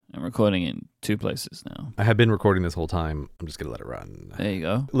recording in two places now. I have been recording this whole time. I'm just going to let it run. There you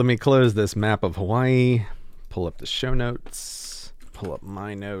go. Let me close this map of Hawaii, pull up the show notes, pull up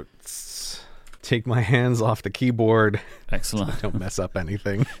my notes, take my hands off the keyboard. Excellent. So I don't mess up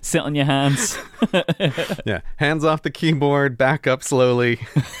anything. Sit on your hands. Yeah, hands off the keyboard, back up slowly,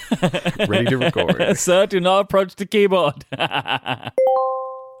 ready to record. Sir, do not approach the keyboard.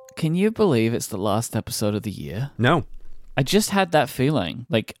 Can you believe it's the last episode of the year? No. I just had that feeling.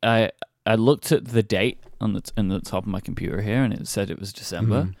 Like, I looked at the date on the top of my computer here, and it said it was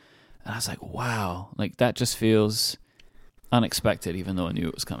December. And I was like, wow. Like, that just feels unexpected, even though I knew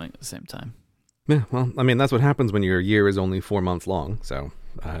it was coming at the same time. Yeah, well, I mean, that's what happens when your year is only 4 months long. So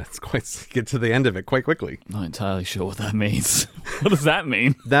it's quite get to the end of it quite quickly. Not entirely sure what that means. What does that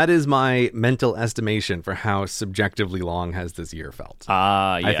mean? That is my mental estimation for how subjectively long has this year felt.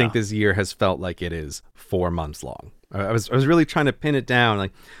 Yeah. I think this year has felt like it is 4 months long. I was really trying to pin it down.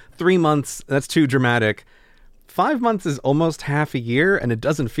 Like 3 months, that's too dramatic. 5 months is almost half a year, and it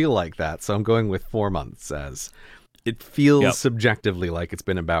doesn't feel like that. So I'm going with 4 months as it feels subjectively like it's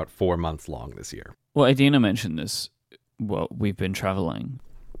been about 4 months long this year. Well, Adina mentioned this. Well, we've been traveling.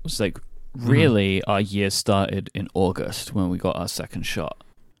 It was like, really, our year started in August when we got our second shot.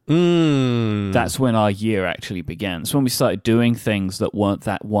 That's when our year actually began. It's when we started doing things that weren't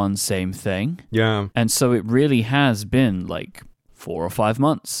that one same thing. Yeah. And so it really has been like 4 or 5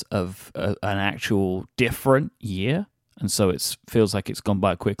 months of an actual different year. And so it feels like it's gone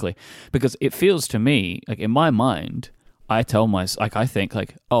by quickly. Because it feels to me, like in my mind, I tell myself, like I think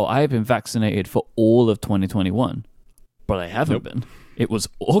like, oh, I have been vaccinated for all of 2021. But I haven't been. It was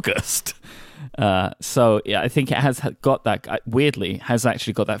August. So yeah, I think it has got that, weirdly, has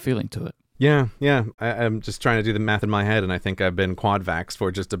actually got that feeling to it. Yeah. I'm just trying to do the math in my head, and I think I've been quad vaxxed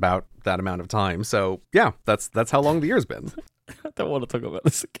for just about that amount of time. So yeah, that's how long the year's been. I don't want to talk about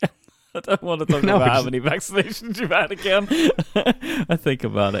this again. I don't want to talk about how many vaccinations you've had again. I think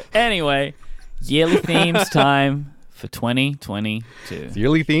about it. Anyway, yearly themes time for 2022. It's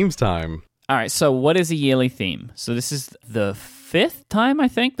yearly themes time. All right, so what is a yearly theme? So this is the 5th time, I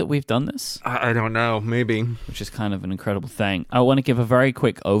think, that we've done this. I don't know, maybe. Which is kind of an incredible thing. I want to give a very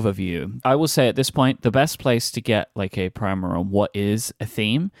quick overview. I will say at this point, the best place to get like a primer on what is a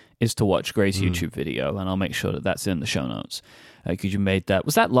theme is to watch Gray's YouTube video, and I'll make sure that that's in the show notes. Because you made that.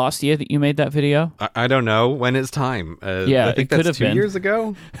 Was that last year that you made that video? I don't know. When is time? Yeah, I think it could that's have 2 years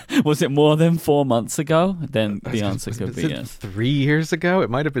ago. Was it more than 4 months ago? Then the answer could be yes. 3 years ago? It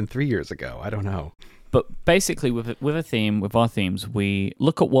might have been 3 years ago. I don't know. But basically, with a theme, with our themes, we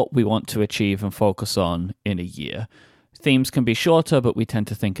look at what we want to achieve and focus on in a year. Themes can be shorter, but we tend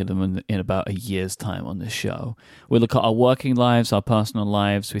to think of them in about a year's time on this show. We look at our working lives, our personal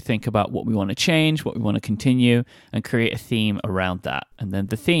lives. We think about what we want to change, what we want to continue, and create a theme around that. And then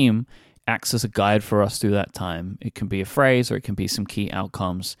the theme acts as a guide for us through that time. It can be a phrase, or it can be some key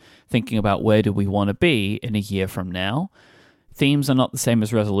outcomes, thinking about where do we want to be in a year from now. Themes are not the same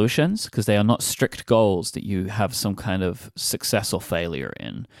as resolutions because they are not strict goals that you have some kind of success or failure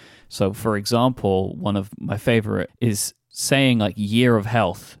in. So, for example, one of my favorite is saying like year of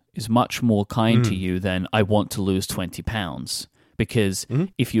health is much more kind to you than I want to lose 20 pounds. Because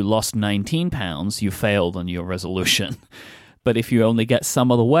if you lost 19 pounds, you failed on your resolution. But if you only get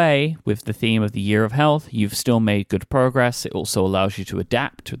some of the way with the theme of the year of health, you've still made good progress. It also allows you to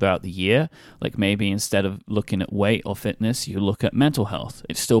adapt throughout the year. Like maybe instead of looking at weight or fitness, you look at mental health.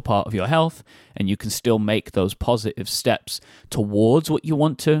 It's still part of your health, and you can still make those positive steps towards what you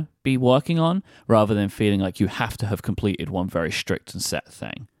want to be working on, rather than feeling like you have to have completed one very strict and set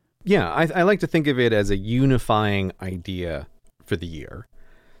thing. Yeah, I like to think of it as a unifying idea for the year.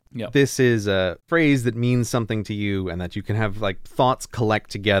 Yep. This is a phrase that means something to you, and that you can have like thoughts collect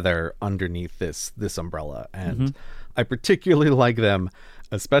together underneath this umbrella. And I particularly like them,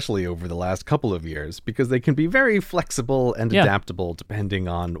 especially over the last couple of years, because they can be very flexible and adaptable depending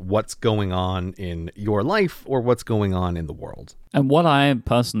on what's going on in your life or what's going on in the world. And what I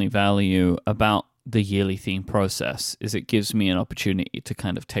personally value about the yearly theme process is it gives me an opportunity to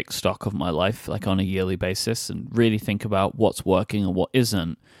kind of take stock of my life like on a yearly basis and really think about what's working and what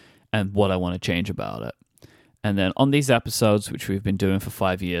isn't, and what I want to change about it. And then on these episodes, which we've been doing for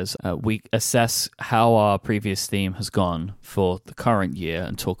 5 years, we assess how our previous theme has gone for the current year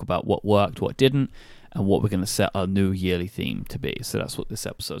and talk about what worked, what didn't, and what we're going to set our new yearly theme to be. So that's what this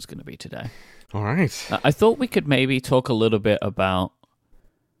episode's going to be today. All right. I thought we could maybe talk a little bit about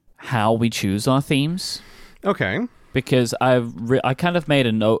how we choose our themes. Okay. Because I kind of made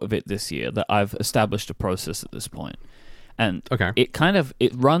a note of it this year that I've established a process at this point. And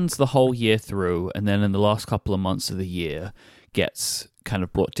it runs the whole year through, and then in the last couple of months of the year gets kind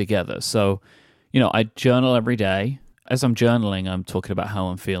of brought together. So, I journal every day. As I'm journaling, I'm talking about how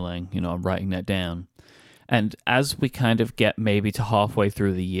I'm feeling, I'm writing that down. And as we kind of get maybe to halfway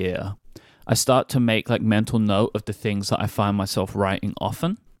through the year, I start to make like mental note of the things that I find myself writing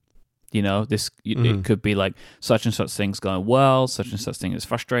often. It could be like such and such things going well, such and such thing is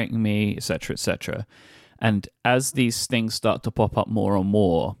frustrating me, etc., etc. And as these things start to pop up more and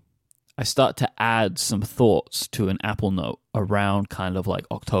more, I start to add some thoughts to an Apple Note around kind of like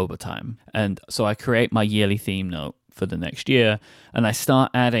October time. And so I create my yearly theme note for the next year, and I start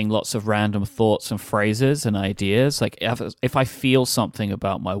adding lots of random thoughts and phrases and ideas. Like if I feel something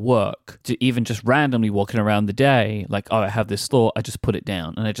about my work, to even just randomly walking around the day, like, oh, I have this thought, I just put it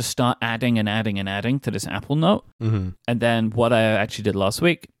down, and I just start adding and adding and adding to this Apple Note. And then what I actually did last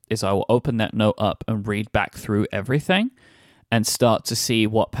week is I will open that note up and read back through everything and start to see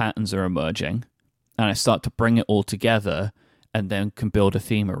what patterns are emerging, and I start to bring it all together and then can build a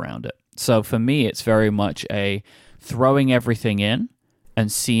theme around it. So for me, it's very much a throwing everything in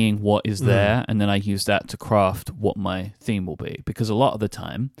and seeing what is there, and then I use that to craft what my theme will be. Because a lot of the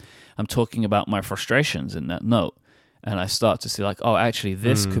time, I'm talking about my frustrations in that note, and I start to see like, oh, actually,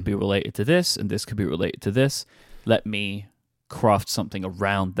 this could be related to this, and this could be related to this. Let me craft something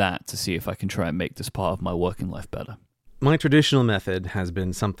around that to see if I can try and make this part of my working life better. My traditional method has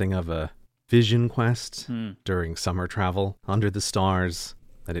been something of a vision quest during summer travel under the stars,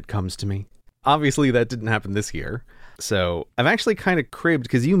 that it comes to me. Obviously, that didn't happen this year. So I've actually kind of cribbed,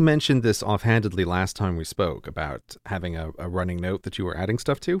 because you mentioned this offhandedly last time we spoke about having a running note that you were adding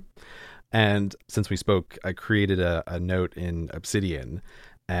stuff to. And since we spoke, I created a note in Obsidian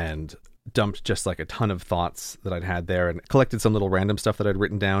and dumped just like a ton of thoughts that I'd had there, and collected some little random stuff that I'd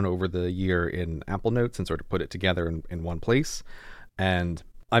written down over the year in Apple Notes and sort of put it together in one place. And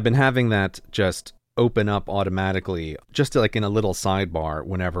I've been having that just open up automatically, just like in a little sidebar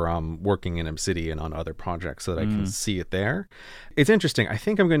whenever I'm working in Obsidian on other projects, so that I can see it there. It's interesting. I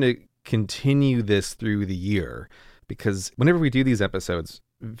think I'm going to continue this through the year, because whenever we do these episodes,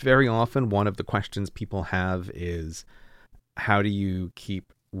 very often one of the questions people have is, how do you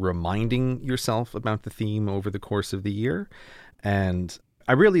keep reminding yourself about the theme over the course of the year? And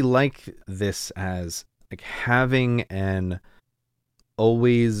I really like this as like having an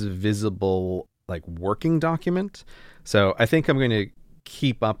always visible like working document. So I think I'm going to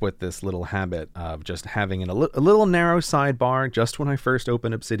keep up with this little habit of just having a little narrow sidebar just when I first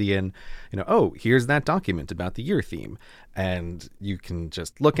open Obsidian, oh, here's that document about the year theme. And you can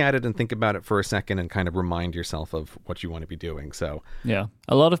just look at it and think about it for a second and kind of remind yourself of what you want to be doing. So yeah,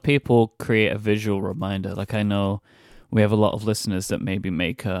 a lot of people create a visual reminder. Like I know we have a lot of listeners that maybe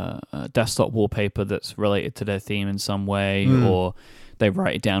make a desktop wallpaper that's related to their theme in some way, or they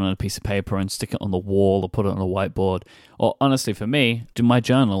write it down on a piece of paper and stick it on the wall or put it on a whiteboard. Or honestly, for me, my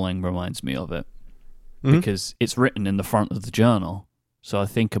journaling reminds me of it because it's written in the front of the journal. So I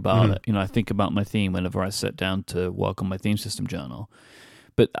think about it. I think about my theme whenever I sit down to work on my theme system journal.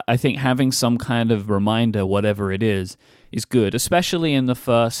 But I think having some kind of reminder, whatever it is good, especially in the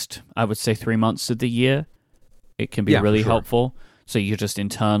first, I would say, 3 months of the year. It can be really helpful. So you're just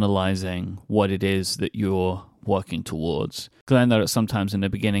internalizing what it is that you're working towards. Because I know that sometimes in the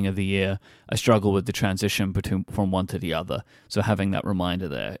beginning of the year, I struggle with the transition from one to the other. So having that reminder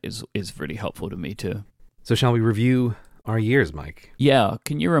there is really helpful to me too. So shall we review our years, Mike? Yeah.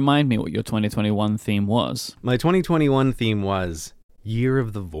 Can you remind me what your 2021 theme was? My 2021 theme was Year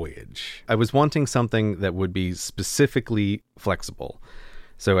of the Voyage. I was wanting something that would be specifically flexible.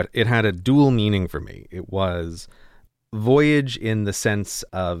 So it had a dual meaning for me. It was voyage in the sense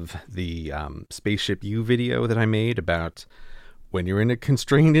of the Spaceship U video that I made about when you're in a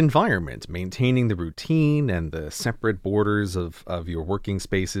constrained environment, maintaining the routine and the separate borders of your working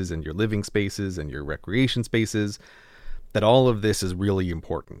spaces and your living spaces and your recreation spaces, that all of this is really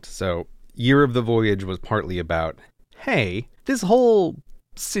important. So Year of the Voyage was partly about, hey, this whole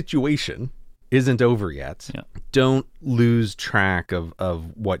situation isn't over yet. Yeah. Don't lose track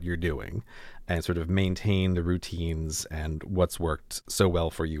of what you're doing and sort of maintain the routines and what's worked so well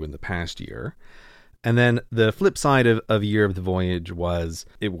for you in the past year. And then the flip side of Year of the Voyage was,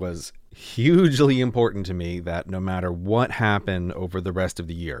 it was hugely important to me that no matter what happened over the rest of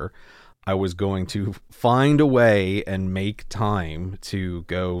the year, I was going to find a way and make time to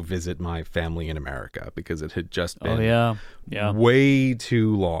go visit my family in America, because it had just been way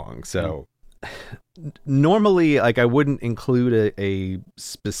too long. So normally, like, I wouldn't include a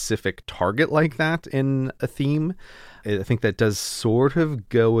specific target like that in a theme. I think that does sort of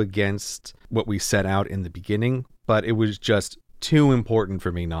go against what we set out in the beginning, but it was just too important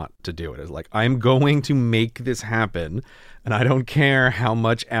for me not to do it. It's like, I'm going to make this happen, And I don't care how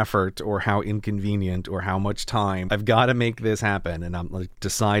much effort or how inconvenient or how much time. I've got to make this happen. And I'm like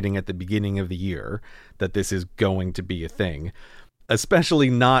deciding at the beginning of the year that this is going to be a thing. Especially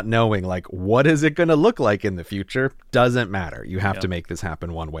not knowing, like, what is it going to look like in the future? Doesn't matter. You have to make this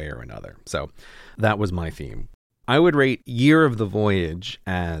happen one way or another. So that was my theme. I would rate Year of the Voyage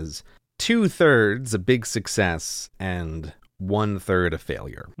as 2/3 a big success and 1/3 a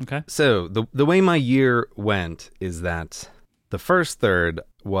failure. Okay. So the way my year went is that the first third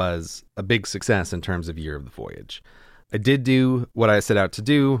was a big success in terms of Year of the Voyage. I did do what I set out to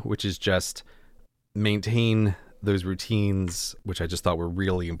do, which is just maintain those routines, which I just thought were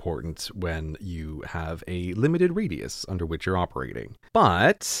really important when you have a limited radius under which you're operating.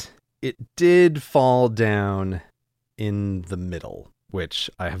 But it did fall down in the middle, which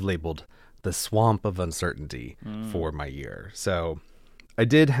I have labeled the swamp of uncertainty for my year. So I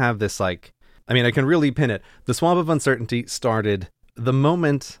did have this, like, I mean, I can really pin it. The swamp of uncertainty started the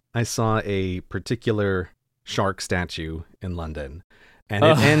moment I saw a particular shark statue in London. And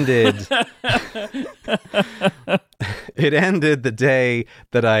it ended it ended the day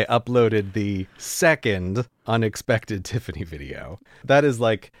that I uploaded the second unexpected Tiffany video. That is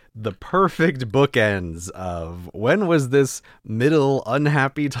like the perfect bookends of when was this middle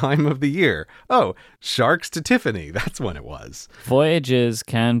unhappy time of the year? Oh, sharks to Tiffany. That's when it was. Voyages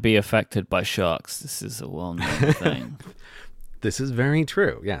can be affected by sharks. This is a well-known thing. This is very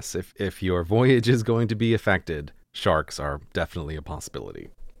true. Yes, if your voyage is going to be affected, sharks are definitely a possibility.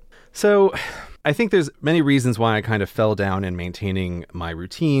 So I think there's many reasons why I kind of fell down in maintaining my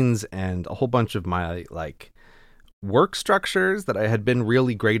routines, and a whole bunch of my like work structures that I had been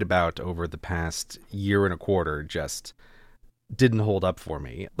really great about over the past year and a quarter just didn't hold up for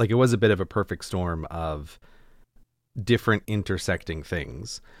me. Like, it was a bit of a perfect storm of different intersecting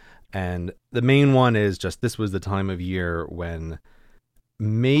things. And the main one is just this was the time of year when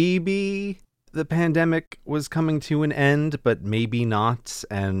maybe the pandemic was coming to an end, but maybe not.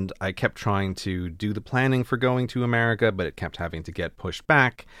 And I kept trying to do the planning for going to America, but it kept having to get pushed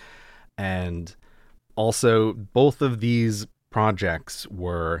back. And also, both of these projects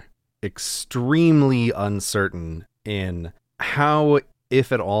were extremely uncertain in how,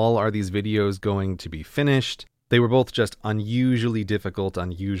 if at all, are these videos going to be finished. They were both just unusually difficult,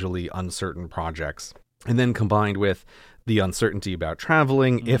 unusually uncertain projects. And then combined with the uncertainty about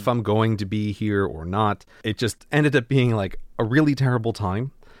traveling, if I'm going to be here or not, it just ended up being like a really terrible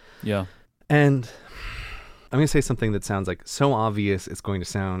time. Yeah. And I'm going to say something that sounds like so obvious, it's going to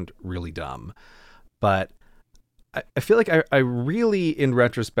sound really dumb. But I feel like I really, in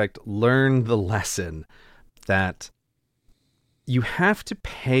retrospect, learned the lesson that you have to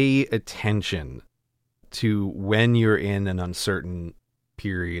pay attention to when you're in an uncertain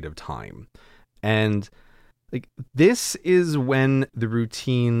period of time. And like, this is when the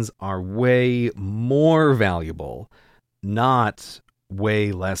routines are way more valuable, not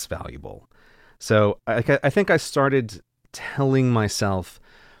way less valuable. So I think I started telling myself,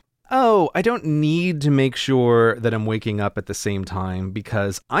 oh, I don't need to make sure that I'm waking up at the same time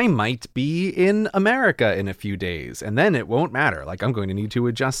because I might be in America in a few days and then it won't matter. Like, I'm going to need to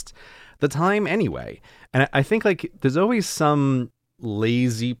adjust the time anyway. And I think like there's always some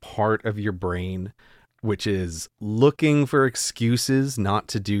lazy part of your brain which is looking for excuses not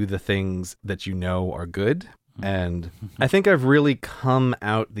to do the things that you know are good. And I think I've really come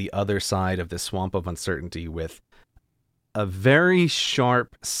out the other side of this swamp of uncertainty with a very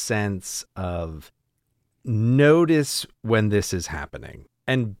sharp sense of notice when this is happening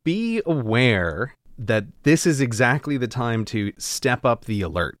and be aware that this is exactly the time to step up the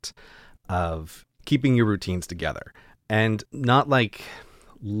alert of keeping your routines together and not like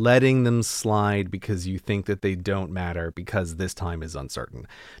letting them slide because you think that they don't matter because this time is uncertain.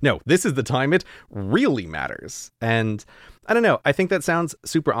 No, this is the time it really matters. And I don't know, I think that sounds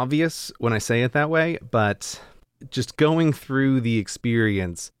super obvious when I say it that way, but just going through the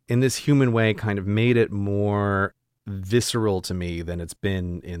experience in this human way kind of made it more visceral to me than it's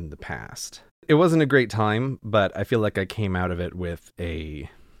been in the past. It wasn't a great time, but I feel like I came out of it with a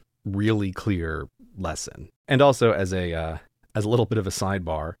really clear lesson. And also as a little bit of a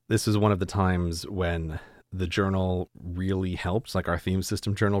sidebar, this is one of the times when the journal really helps, like our theme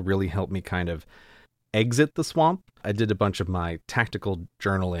system journal really helped me kind of exit the swamp. I did a bunch of my tactical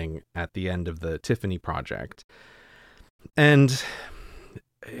journaling at the end of the Tiffany project. And,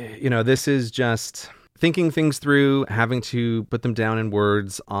 you know, this is just thinking things through, having to put them down in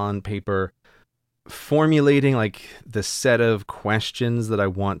words on paper, formulating like the set of questions that I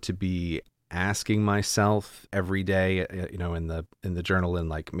want to be asking myself every day, in the journal, and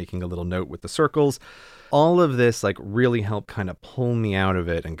like making a little note with the circles. All of this like really helped kind of pull me out of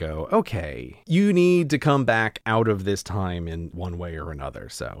it and go, okay, you need to come back out of this time in one way or another.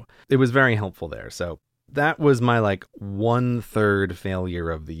 So it was very helpful there. So that was my like 1/3 failure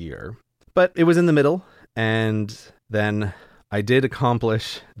of the year, but it was in the middle. And then I did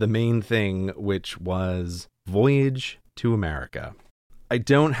accomplish the main thing, which was Voyage to America. I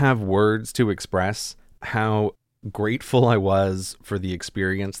don't have words to express how grateful I was for the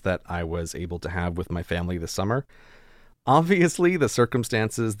experience that I was able to have with my family this summer. Obviously, the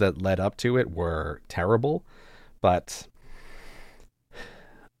circumstances that led up to it were terrible, but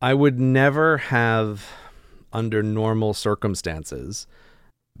I would never have, under normal circumstances,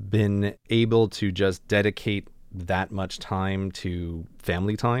 been able to just dedicate that much time to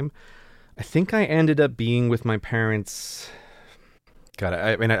family time. I think I ended up being with my parents. God,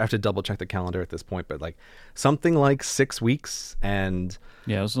 I mean, I have to double check the calendar at this point, but like something like 6 weeks. And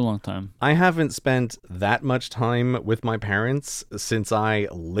yeah, it was a long time. I haven't spent that much time with my parents since I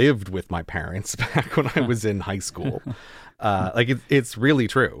lived with my parents back when I was in high school. It's really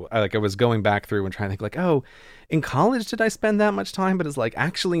true. I was going back through and trying to think like, oh, in college, did I spend that much time? But it's like,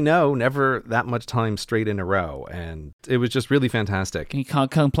 actually, no, never that much time straight in a row. And it was just really fantastic. You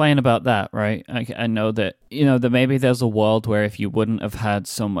can't complain about that, right? I know that, that maybe there's a world where if you wouldn't have had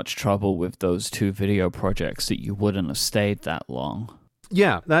so much trouble with those 2 video projects that you wouldn't have stayed that long.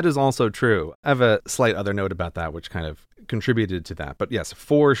 Yeah, that is also true. I have a slight other note about that, which kind of contributed to that. But yes,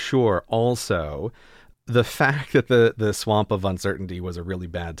 for sure, also, the fact that the swamp of uncertainty was a really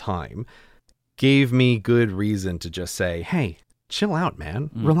bad time gave me good reason to just say, hey, chill out,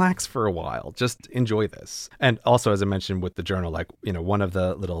 man. Relax for a while. Just enjoy this. And also, as I mentioned with the journal, one of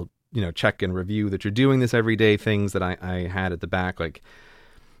the little, check and review that you're doing this every day things that I had at the back,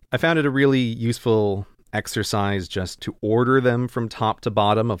 I found it a really useful exercise just to order them from top to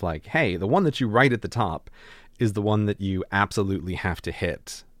bottom of like, hey, the one that you write at the top is the one that you absolutely have to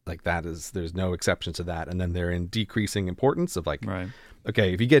hit. There's no exception to that. And then they're in decreasing importance of right.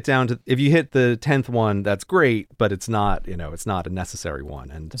 Okay, if you hit the 10th one, that's great, but it's not, it's not a necessary one.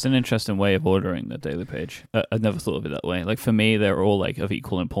 And it's an interesting way of ordering the daily page. I never thought of it that way. Like for me, they're all like of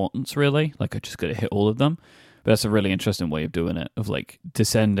equal importance, really. Like I just got to hit all of them. But that's a really interesting way of doing it, of like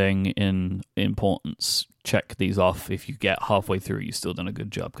descending in importance. Check these off. If you get halfway through, you've still done a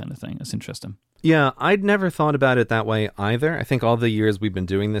good job kind of thing. That's interesting. Yeah, I'd never thought about it that way either. I think all the years we've been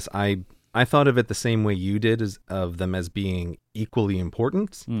doing this, I thought of it the same way you did, of them as being equally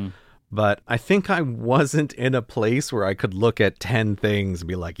important. But I think I wasn't in a place where I could look at 10 things and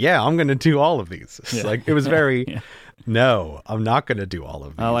be like, yeah, I'm going to do all of these. Yeah. It was very, no, I'm not going to do all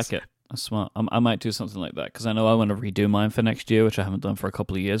of these. I like it. That's smart. I might do something like that because I know I want to redo mine for next year, which I haven't done for a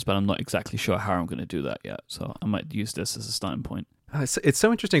couple of years, but I'm not exactly sure how I'm going to do that yet. So I might use this as a starting point. It's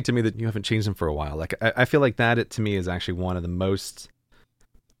so interesting to me that you haven't changed them for a while. I feel like that, to me, is actually one of the most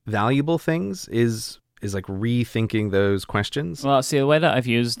valuable things is like rethinking those questions. Well, see, the way that I've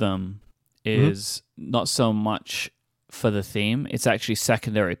used them is not so much for the theme. It's actually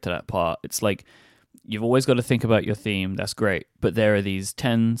secondary to that part. It's like you've always got to think about your theme. That's great. But there are these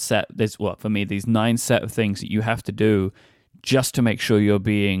 9 set of things that you have to do just to make sure you're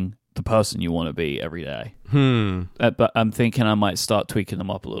being the person you want to be every day. But I'm thinking I might start tweaking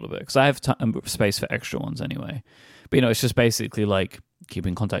them up a little bit because I have space for extra ones anyway. But, it's just basically like keep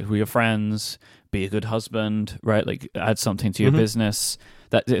in contact with your friends, be a good husband, right? Like add something to your business.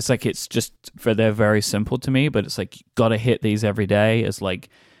 That it's just they're very simple to me, but it's like you got to hit these every day. It's like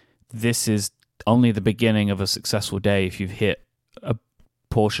this is only the beginning of a successful day if you've hit a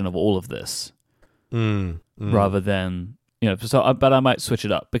portion of all of this, rather than but I might switch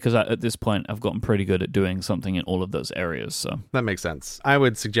it up because at this point I've gotten pretty good at doing something in all of those areas. So that makes sense. I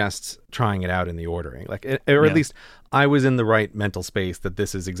would suggest trying it out in the ordering, or at least I was in the right mental space that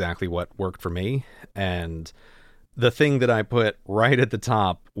this is exactly what worked for me. And the thing that I put right at the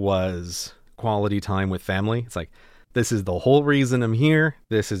top was quality time with family. It's like, this is the whole reason I'm here.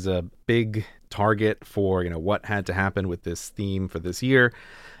 This is a big target for, what had to happen with this theme for this year.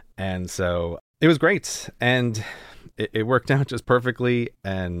 And so it was great. And it worked out just perfectly.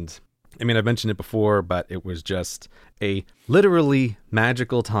 And I mean, I've mentioned it before, but it was just a literally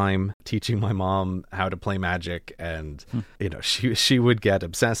magical time teaching my mom how to play Magic. And, she would get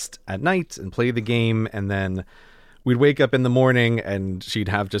obsessed at night and play the game. And then we'd wake up in the morning and she'd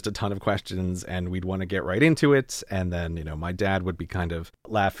have just a ton of questions and we'd want to get right into it. And then, my dad would be kind of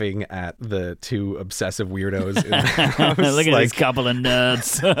laughing at the two obsessive weirdos in the house. Look at this couple of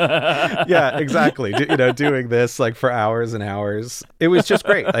nerds. Yeah, exactly. Doing this like for hours and hours. It was just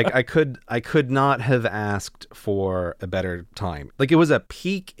great. Like I could not have asked for a better time. Like it was a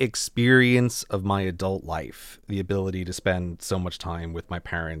peak experience of my adult life, the ability to spend so much time with my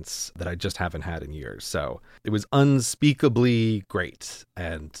parents that I just haven't had in years. So it was unspeakably great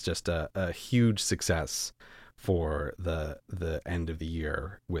and just a huge success for the end of the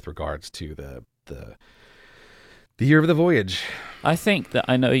year with regards to the year of the voyage. I think that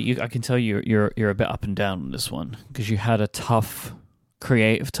I know you. I can tell you're a bit up and down on this one because you had a tough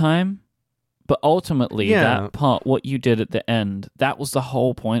creative time, but ultimately that part, what you did at the end, that was the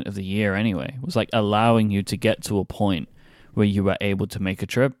whole point of the year anyway. It was like allowing you to get to a point where you were able to make a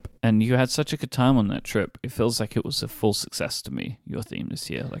trip, and you had such a good time on that trip. It feels like it was a full success to me, your theme this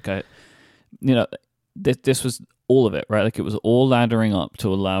year. Like this was all of it, right? Like it was all laddering up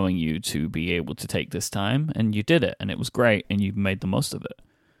to allowing you to be able to take this time, and you did it, and it was great, and you made the most of it.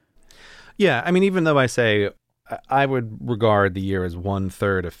 Yeah, I mean, even though I say I would regard the year as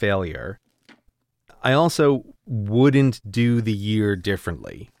 1/3 a failure, I also wouldn't do the year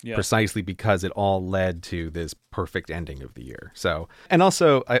differently, precisely because it all led to this perfect ending of the year. So, and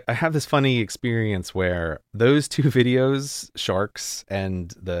also I have this funny experience where those two videos, Sharks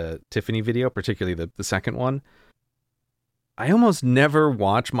and the Tiffany video, particularly the second one, I almost never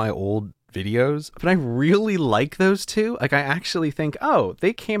watch my old videos, but I really like those two. Like I actually think, oh,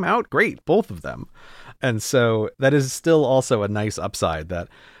 they came out great, both of them. And so that is still also a nice upside that,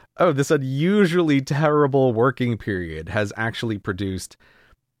 oh, this unusually terrible working period has actually produced,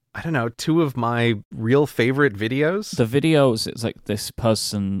 I don't know, two of my real favorite videos. The videos, it's like this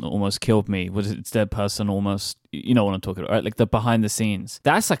person almost killed me. It's dead person almost, you know what I'm talking about, right? Like the behind the scenes.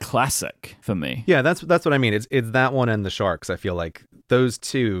 That's a classic for me. Yeah, that's what I mean. It's that one and the Sharks. I feel like those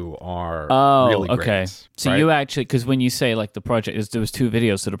two are really great. Okay. So right? You actually, because when you say like the project, there was two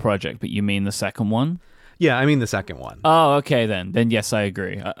videos to the project, but you mean the second one? Yeah, I mean the second one. Oh, okay then. Then yes, I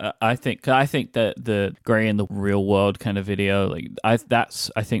agree. I think that the Grey in the Real World kind of video, that's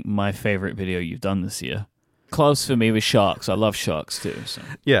I think my favorite video you've done this year. Close for me with Sharks. I love Sharks too. So.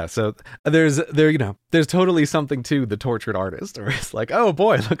 Yeah, so there's totally something to the tortured artist, or it's like, oh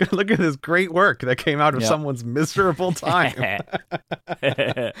boy, look at this great work that came out of someone's miserable time.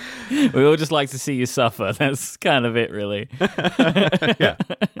 We all just like to see you suffer. That's kind of it, really. Yeah,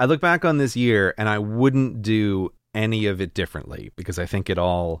 I look back on this year and I wouldn't do any of it differently because I think it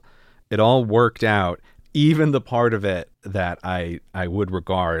all worked out. Even the part of it that I would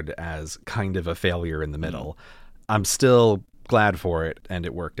regard as kind of a failure in the middle, I'm still glad for it, and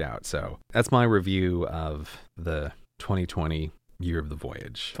it worked out. So that's my review of the 2020 year of the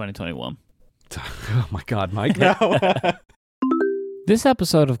voyage. 2021. Oh my God, Mike, no. This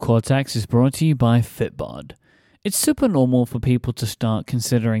episode of Cortex is brought to you by Fitbod. It's super normal for people to start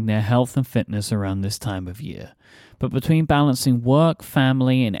considering their health and fitness around this time of year. But between balancing work,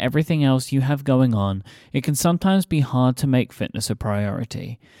 family, and everything else you have going on, it can sometimes be hard to make fitness a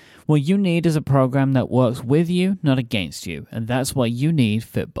priority. What you need is a program that works with you, not against you, and that's why you need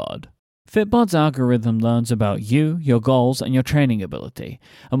Fitbod. Fitbod's algorithm learns about you, your goals, and your training ability,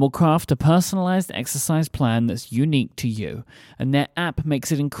 and will craft a personalized exercise plan that's unique to you, and their app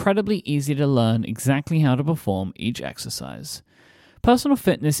makes it incredibly easy to learn exactly how to perform each exercise. Personal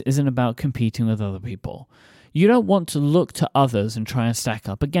fitness isn't about competing with other people. You don't want to look to others and try and stack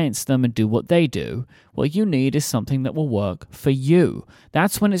up against them and do what they do. What you need is something that will work for you.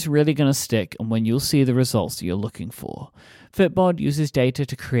 That's when it's really going to stick and when you'll see the results that you're looking for. Fitbod uses data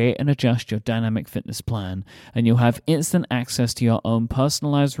to create and adjust your dynamic fitness plan, and you'll have instant access to your own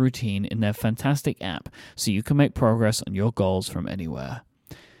personalized routine in their fantastic app so you can make progress on your goals from anywhere.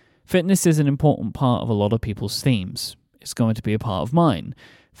 Fitness is an important part of a lot of people's themes. It's going to be a part of mine.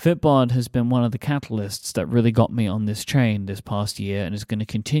 Fitbod has been one of the catalysts that really got me on this train this past year and is going to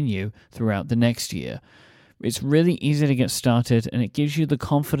continue throughout the next year. It's really easy to get started, and it gives you the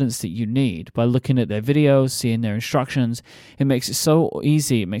confidence that you need by looking at their videos, seeing their instructions. It makes it so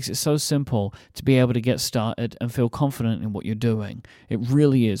easy, it makes it so simple to be able to get started and feel confident in what you're doing. It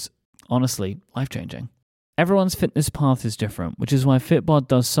really is, honestly, life-changing. Everyone's fitness path is different, which is why Fitbod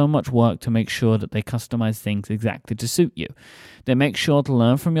does so much work to make sure that they customize things exactly to suit you. They make sure to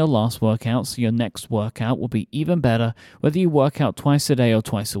learn from your last workout so your next workout will be even better whether you work out twice a day or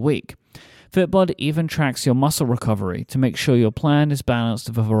twice a week. Fitbod even tracks your muscle recovery to make sure your plan is balanced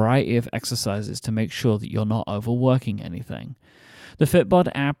with a variety of exercises to make sure that you're not overworking anything. The Fitbod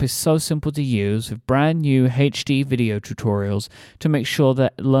app is so simple to use with brand new HD video tutorials to make sure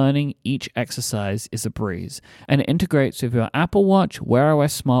that learning each exercise is a breeze. And it integrates with your Apple Watch, Wear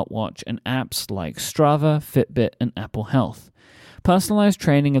OS smartwatch, and apps like Strava, Fitbit, and Apple Health. Personalized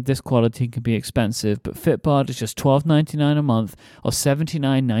training of this quality can be expensive, but Fitbod is just $12.99 a month or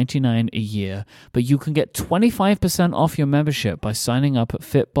 $79.99 a year. But you can get 25% off your membership by signing up at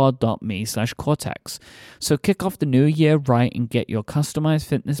fitbod.me/Cortex. So kick off the new year right and get your customized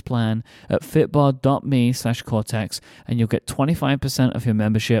fitness plan at fitbod.me/Cortex, and you'll get 25% of your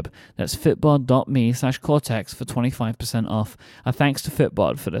membership. That's fitbod.me/Cortex for 25% off. Thanks to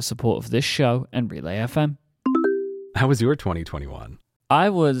Fitbod for their support of this show and Relay FM. How was your 2021? I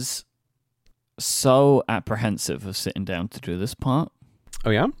was so apprehensive of sitting down to do this part. Oh,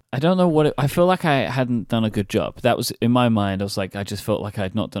 yeah? I don't know what I feel like I hadn't done a good job. That was in my mind. I was like, I just felt like I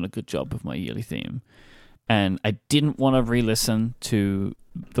had not done a good job with my yearly theme. And I didn't want to re-listen to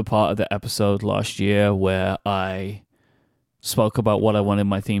the part of the episode last year where I spoke about what I wanted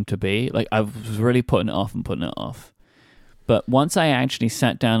my theme to be. Like, I was really putting it off. But once I actually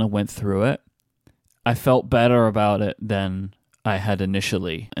sat down and went through it, I felt better about it than I had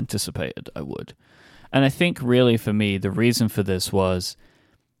initially anticipated I would. And I think really for me, the reason for this was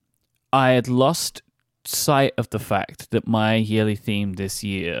I had lost sight of the fact that my yearly theme this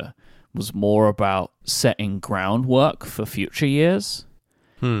year was more about setting groundwork for future years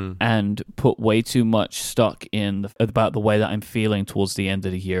and put way too much stock in about the way that I'm feeling towards the end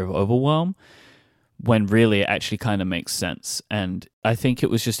of the year of overwhelm, when really it actually kind of makes sense. And I think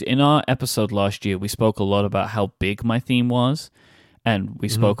it was just in our episode last year, we spoke a lot about how big my theme was. And we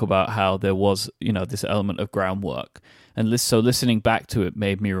spoke about how there was, this element of groundwork. And so listening back to it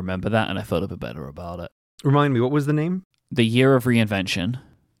made me remember that, and I felt a bit better about it. Remind me, what was the name? The Year of Reinvention.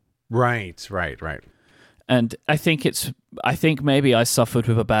 Right. And I think maybe I suffered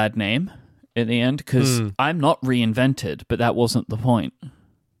with a bad name in the end, because I'm not reinvented, but that wasn't the point.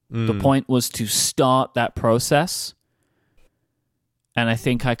 The point was to start that process. And I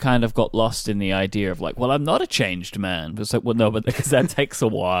think I kind of got lost in the idea of like, well, I'm not a changed man. It's like, well, no, but because that takes a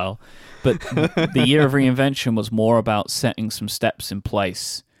while. But the Year of Reinvention was more about setting some steps in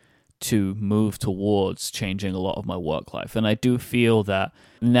place to move towards changing a lot of my work life. And I do feel that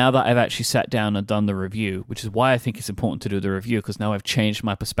now that I've actually sat down and done the review, which is why I think it's important to do the review, because now I've changed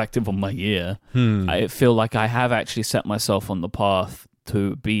my perspective on my year. I feel like I have actually set myself on the path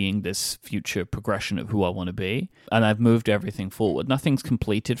to being this future progression of who I want to be. And I've moved everything forward. Nothing's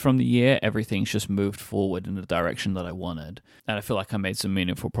completed from the year. Everything's just moved forward in the direction that I wanted. And I feel like I made some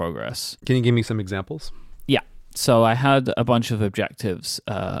meaningful progress. Can you give me some examples? Yeah. So I had a bunch of objectives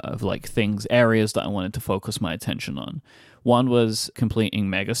of like areas that I wanted to focus my attention on. One was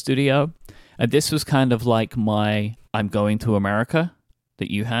completing Mega Studio. And this was kind of like my I'm going to America that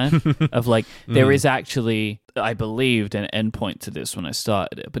you had of like, there is actually, I believed, an endpoint to this when I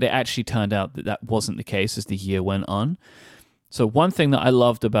started it, but it actually turned out that that wasn't the case as the year went on. So one thing that I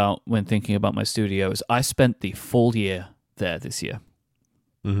loved about when thinking about my studio is I spent the full year there this year,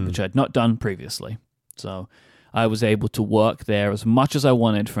 which I'd not done previously. So I was able to work there as much as I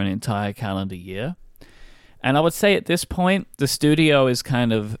wanted for an entire calendar year. And I would say at this point, the studio is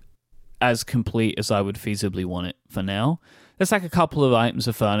kind of as complete as I would feasibly want it for now. There's like a couple of items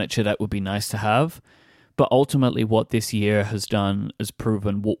of furniture that would be nice to have, but ultimately what this year has done is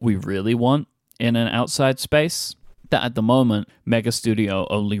proven what we really want in an outside space. That at the moment, Mega Studio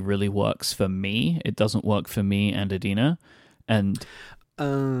only really works for me. It doesn't work for me and Adina. And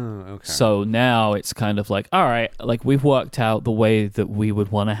so now it's kind of like, all right, like we've worked out the way that we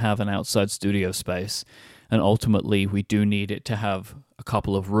would want to have an outside studio space. And ultimately, we do need it to have a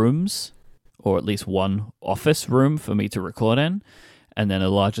couple of rooms, or at least one office room for me to record in, and then a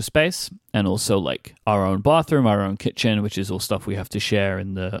larger space, and also like our own bathroom, our own kitchen, which is all stuff we have to share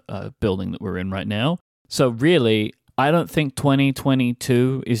in the building that we're in right now. So really, I don't think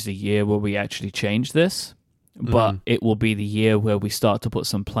 2022 is the year where we actually change this, but it will be the year where we start to put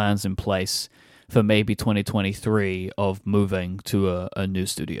some plans in place for maybe 2023 of moving to a new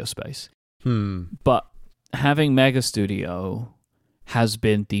studio space. But having Mega Studio has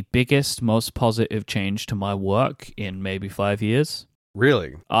been the biggest, most positive change to my work in maybe 5 years.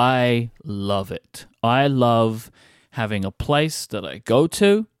 Really? I love it. I love having a place that I go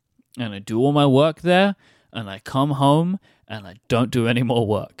to and I do all my work there and I come home and I don't do any more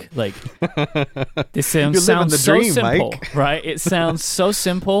work. Like, this sounds so dream, simple, Mike. right? It sounds so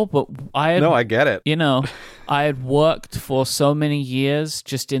simple, but I get it. I had worked for so many years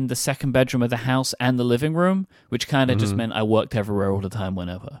just in the second bedroom of the house and the living room, which kind of just meant I worked everywhere all the time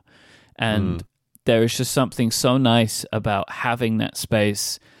whenever. And there is just something so nice about having that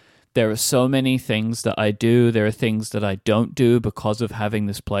space. There are so many things that I do. There are things that I don't do because of having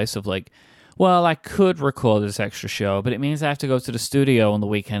this place of like, well, I could record this extra show, but it means I have to go to the studio on the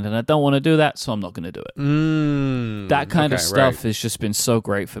weekend, and I don't want to do that, so I'm not going to do it. That kind of stuff has just been so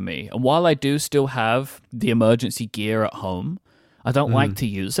great for me. And while I do still have the emergency gear at home, I don't like to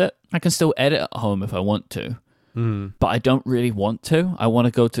use it. I can still edit at home if I want to, but I don't really want to. I want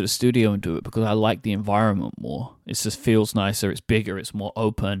to go to the studio and do it because I like the environment more. It just feels nicer. It's bigger. It's more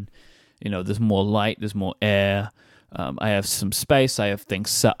open. There's more light. There's more air. I have some space. I have things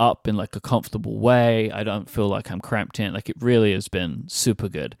set up in like a comfortable way. I don't feel like I'm cramped in. Like, it really has been super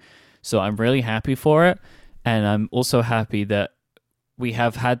good. So I'm really happy for it. And I'm also happy that we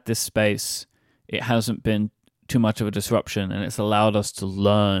have had this space. It hasn't been too much of a disruption, and it's allowed us to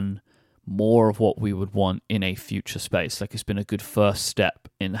learn more of what we would want in a future space. Like, it's been a good first step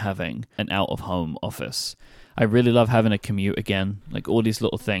in having an out-of-home office. I really love having a commute again, like all these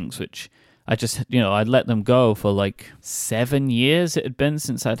little things, which I just, I'd let them go for like 7 years it had been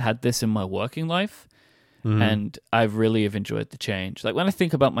since I'd had this in my working life. And I really have enjoyed the change. Like, when I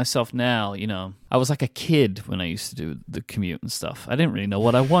think about myself now, I was like a kid when I used to do the commute and stuff. I didn't really know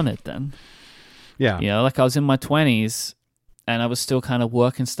what I wanted then. Yeah. Like, I was in my 20s and I was still kind of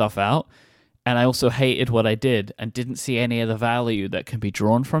working stuff out. And I also hated what I did and didn't see any of the value that can be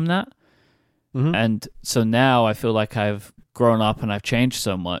drawn from that. And so now I feel like I've grown up and I've changed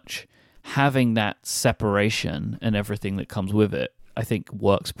so much. Having that separation and everything that comes with it, I think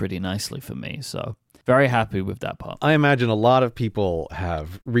works pretty nicely for me. So very happy with that part. I imagine a lot of people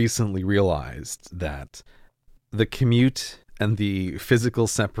have recently realized that the commute and the physical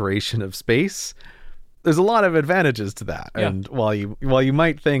separation of space, there's a lot of advantages to that. Yeah. And while you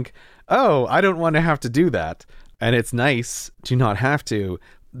might think, oh, I don't want to have to do that, and it's nice to not have to,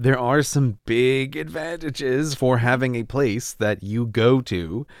 there are some big advantages for having a place that you go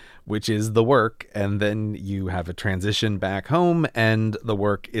to, which is the work, and then you have a transition back home and the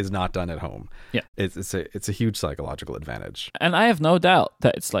work is not done at home. Yeah. It's a huge psychological advantage. And I have no doubt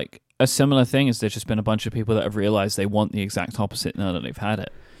that it's like a similar thing is there's just been a bunch of people that have realized they want the exact opposite now that they've had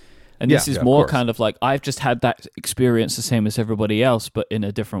it. And this is more kind of like, I've just had that experience the same as everybody else, but in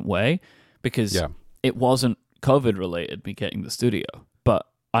a different way, because it wasn't COVID related, me getting the studio, but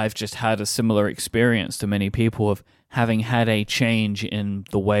I've just had a similar experience to many people of having had a change in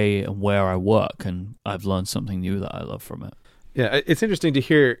the way and where I work, and I've learned something new that I love from it. Yeah, it's interesting to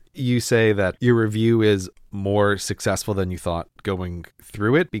hear you say that your review is more successful than you thought going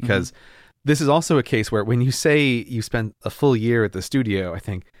through it, because this is also a case where when you say you spent a full year at the studio, I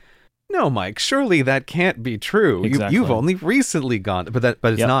think, no, Mike, surely that can't be true. Exactly. You've only recently gone, but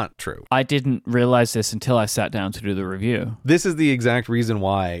it's not true. I didn't realize this until I sat down to do the review. This is the exact reason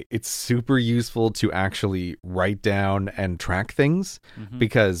why it's super useful to actually write down and track things.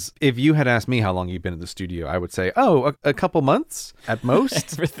 Because if you had asked me how long you've been in the studio, I would say, a couple months at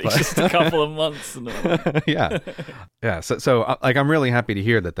most. Everything's just a couple of months. Yeah. So I'm really happy to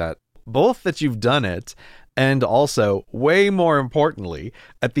hear that both that you've done it, and also, way more importantly,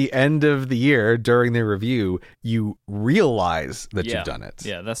 at the end of the year during the review, you realize that you've done it.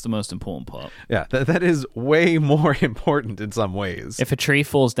 Yeah, that's the most important part. Yeah, that is way more important in some ways. If a tree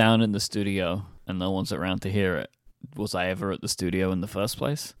falls down in the studio and no one's around to hear it, was I ever at the studio in the first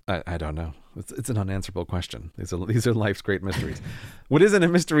place? I don't know. It's an unanswerable question. These are life's great mysteries. What isn't a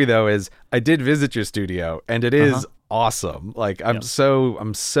mystery, though, is I did visit your studio, and it is awesome. Like, I'm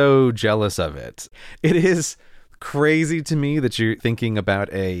so jealous of it. It is crazy to me that you're thinking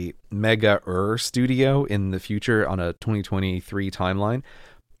about a mega studio in the future on a 2023 timeline.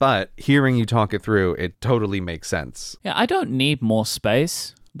 But hearing you talk it through, it totally makes sense. Yeah, I don't need more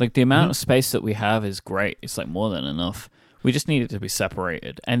space. Like, the amount of space that we have is great. It's like more than enough. We just need it to be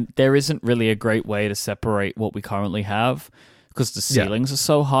separated. And there isn't really a great way to separate what we currently have because the ceilings are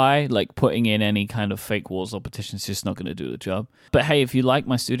so high. Like, putting in any kind of fake walls or partitions is just not going to do the job. But hey, if you like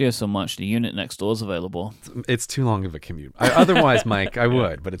my studio so much, the unit next door is available. It's too long of a commute. Otherwise, Mike, I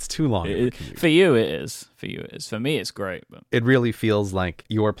would, but it's too long of a commute. For you, it is. For me, it's great. But it really feels like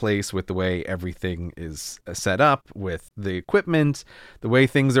your place with the way everything is set up, with the equipment, the way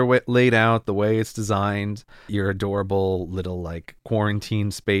things are laid out, the way it's designed. Your adorable little like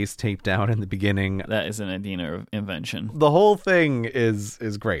quarantine space taped down in the beginning. That is an Adina invention. The whole thing is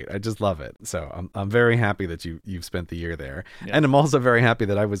great. I just love it. So I'm very happy that you've spent the year there, and I'm also very happy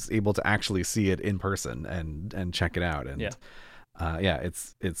that I was able to actually see it in person and check it out. And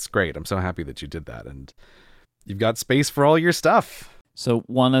it's great. I'm so happy that you did that, and you've got space for all your stuff. So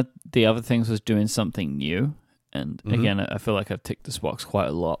one of the other things was doing something new, And again, I feel like I've ticked this box quite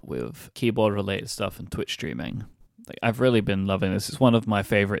a lot with keyboard-related stuff and Twitch streaming. Like, I've really been loving this. It's one of my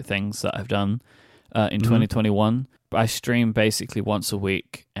favorite things that I've done in 2021. I stream basically once a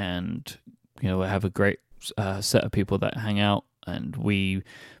week, and I have a great set of people that hang out, and we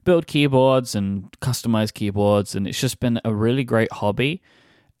build keyboards and customize keyboards, and it's just been a really great hobby,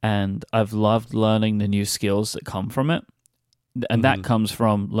 and I've loved learning the new skills that come from it. And that comes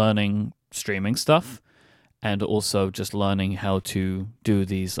from learning streaming stuff and also just learning how to do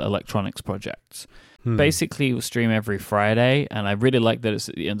these electronics projects. Basically, we'll stream every Friday, and I really like that it's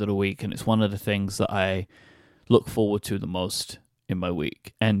at the end of the week, and it's one of the things that I look forward to the most in my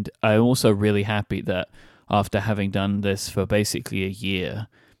week. And I'm also really happy that after having done this for basically a year,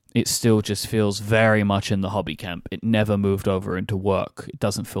 it still just feels very much in the hobby camp. It never moved over into work. It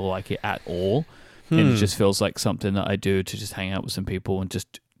doesn't feel like it at all. And it just feels like something that I do to just hang out with some people and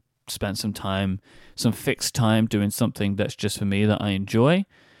just spend some time, some fixed time doing something that's just for me that I enjoy,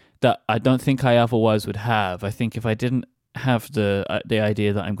 that I don't think I otherwise would have. I think if I didn't have the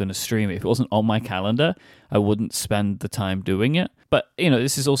idea that I'm going to stream it, if it wasn't on my calendar, I wouldn't spend the time doing it. But,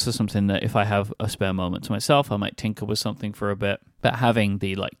 this is also something that if I have a spare moment to myself, I might tinker with something for a bit. But having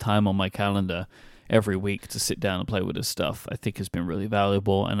the time on my calendar every week to sit down and play with this stuff, I think has been really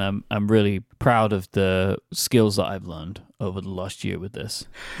valuable, and I'm really proud of the skills that I've learned over the last year with this.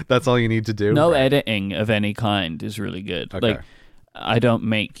 That's all you need to do? No editing of any kind is really good. Okay. I don't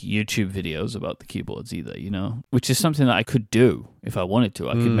make YouTube videos about the keyboards either, which is something that I could do if I wanted to.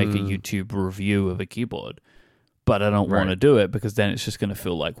 I could make a YouTube review of a keyboard, but I don't want to do it because then it's just going to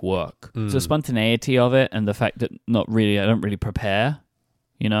feel like work. So the spontaneity of it and the fact that I don't really prepare,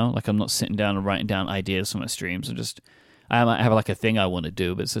 I'm not sitting down and writing down ideas for my streams. I might have a thing I want to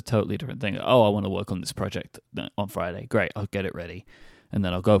do, but it's a totally different thing. Oh, I want to work on this project on Friday. Great, I'll get it ready, and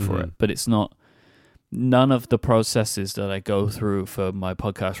then I'll go for it. But it's not. None of the processes that I go through for my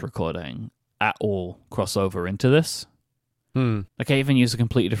podcast recording at all cross over into this. Like, I even use a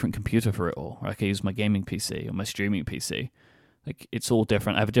completely different computer for it all. I can use my gaming PC or my streaming PC. Like, it's all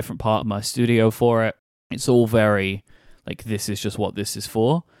different. I have a different part of my studio for it. It's all very, this is just what this is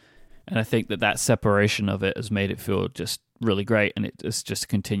for. And I think that separation of it has made it feel just really great. And it just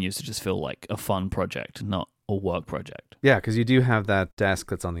continues to just feel like a fun project, not a work project. Yeah, because you do have that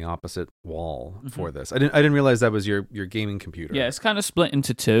desk that's on the opposite wall for this. I didn't realize that was your gaming computer. Yeah, it's kind of split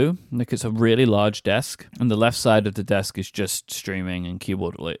into two. It's a really large desk, and the left side of the desk is just streaming and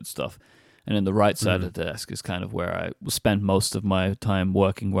keyboard related stuff, and then the right side of the desk is kind of where I spend most of my time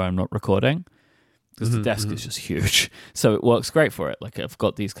working where I'm not recording, because the desk is just huge. So it works great for it. I've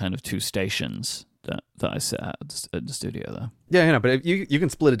got these kind of two stations that I sit at the studio though. Yeah, but if you can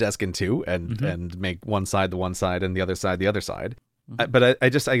split a desk in two and make one side the one side and the other side the other side. But I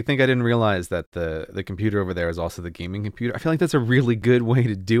think I didn't realize that the computer over there is also the gaming computer. I feel like that's a really good way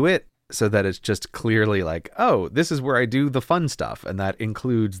to do it, so that it's just clearly oh, this is where I do the fun stuff, and that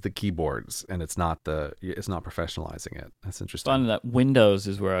includes the keyboards, and it's not professionalizing it. That's interesting. Fun that Windows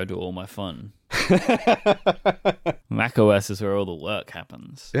is where I do all my fun. Mac OS is where all the work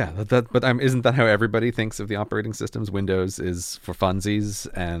happens. Yeah, but isn't that how everybody thinks of the operating systems? Windows is for funsies,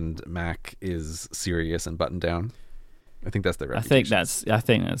 and Mac is serious and buttoned down. I think that's the reputation. I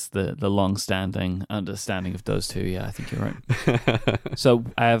think that's the long-standing understanding of those two. Yeah, I think you're right. So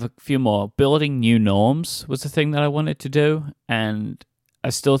I have a few more. Building new norms was the thing that I wanted to do, and I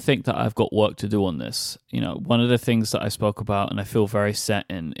still think that I've got work to do on this. One of the things that I spoke about and I feel very set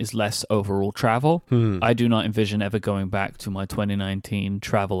in is less overall travel. I do not envision ever going back to my 2019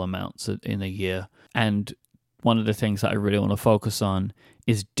 travel amounts in a year. And one of the things that I really want to focus on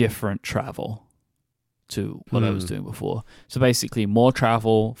is different travel to what I was doing before. So basically more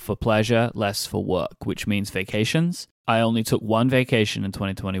travel for pleasure, less for work, which means vacations. I only took one vacation in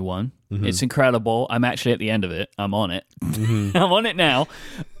 2021. It's incredible. I'm actually at the end of it. I'm on it. I'm on it now.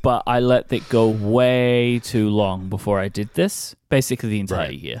 But I let it go way too long before I did this. Basically the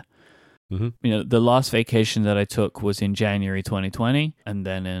entire year. The last vacation that I took was in January 2020 and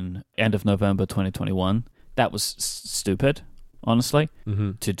then in end of November 2021. That was stupid. Honestly,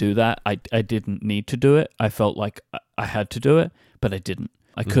 to do that. I didn't need to do it. I felt like I had to do it, but I didn't.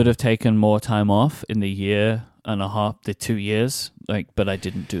 I could have taken more time off in the year and a half, the 2 years, but I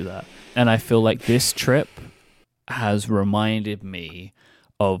didn't do that. And I feel like this trip has reminded me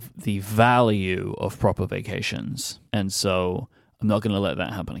of the value of proper vacations. And so I'm not going to let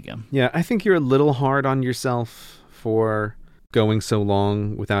that happen again. Yeah, I think you're a little hard on yourself for going so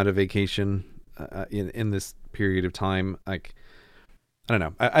long without a vacation in this period of time. I don't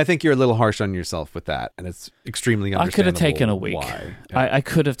know. I think you're a little harsh on yourself with that, and it's extremely understandable. I could have taken a week. Why. I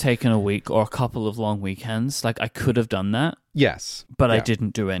could have taken a week or a couple of long weekends. Like, I could have done that. Yes. But I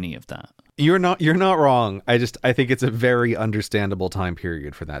didn't do any of that. You're not wrong. I think it's a very understandable time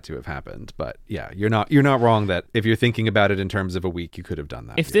period for that to have happened. But yeah, you're not wrong that if you're thinking about it in terms of a week, you could have done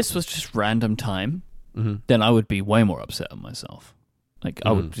that. If this was just random time, then I would be way more upset at myself. Like,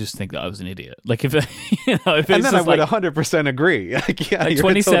 I would just think that I was an idiot. Like, if if it's and then I would like, 100% agree. Like, yeah, like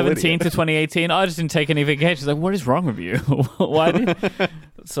 2017 to 2018, I just didn't take any vacations. Like, what is wrong with you? Why?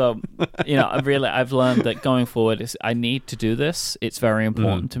 So, I've learned that going forward, I need to do this. It's very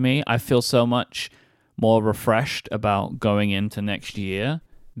important to me. I feel so much more refreshed about going into next year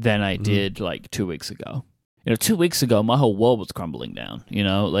than I did like 2 weeks ago. 2 weeks ago, my whole world was crumbling down.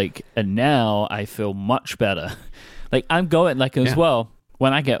 And now I feel much better. Like, I'm going, like, as well,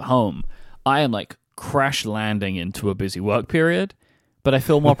 when I get home, I am, like, crash landing into a busy work period, but I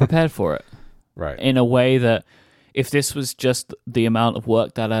feel more prepared for it. Right. In a way that if this was just the amount of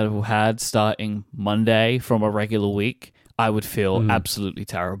work that I had starting Monday from a regular week, I would feel absolutely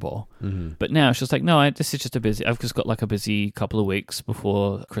terrible. But now it's just like, no, this is just I've just got, like, a busy couple of weeks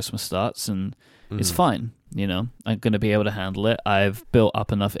before Christmas starts, and it's fine. I'm going to be able to handle it. I've built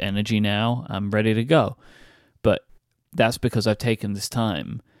up enough energy now. I'm ready to go. But that's because I've taken this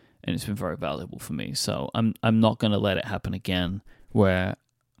time, and it's been very valuable for me. So I'm not going to let it happen again. Where,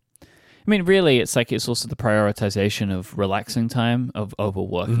 really, it's also the prioritization of relaxing time over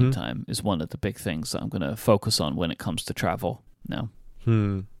working time is one of the big things that I'm going to focus on when it comes to travel now.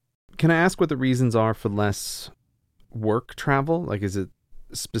 Can I ask what the reasons are for less work travel? Like, is it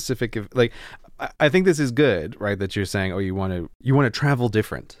specific? I think this is good, right? That you're saying, you want to travel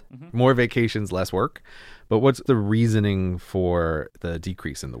different, more vacations, less work. But what's the reasoning for the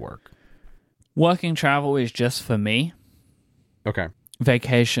decrease in the work? Working travel is just for me. Okay.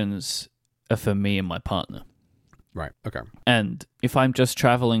 Vacations are for me and my partner. Right. Okay. And if I'm just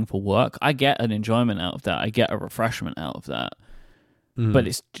traveling for work, I get an enjoyment out of that. I get a refreshment out of that.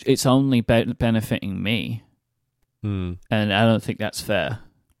 But it's only benefiting me. And I don't think that's fair.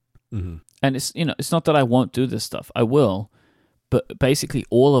 And it's it's not that I won't do this stuff. I will. But basically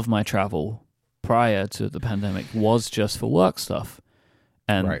all of my travel prior to the pandemic was just for work stuff.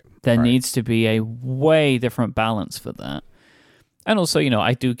 And there needs to be a way different balance for that. And also,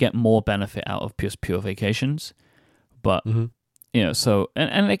 I do get more benefit out of just pure vacations. But, so,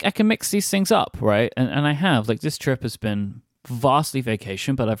 and I can mix these things up, right? And I have, like, this trip has been vastly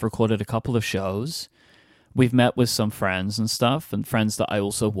vacation, but I've recorded a couple of shows. We've met with some friends and stuff, and friends that I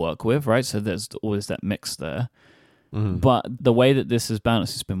also work with, right? So there's always that mix there. But the way that this is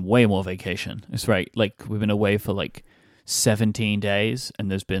balanced, it's been way more vacation. It's right. Like, we've been away for like 17 days,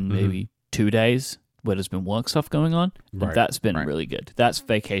 and there's been maybe 2 days where there's been work stuff going on. And that's been really good. That's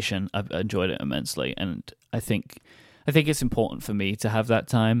vacation. I've enjoyed it immensely. And I think it's important for me to have that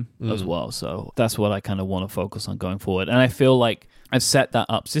time as well. So that's what I kind of want to focus on going forward. And I feel like I've set that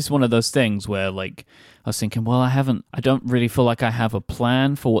up. So this is one of those things where, like, I was thinking, well, I don't really feel like I have a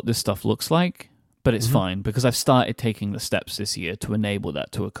plan for what this stuff looks like. But it's fine because I've started taking the steps this year to enable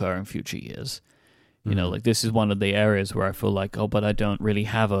that to occur in future years. Like, this is one of the areas where I feel like, but I don't really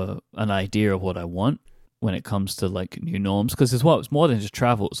have an idea of what I want when it comes to, like, new norms. Because it's more than just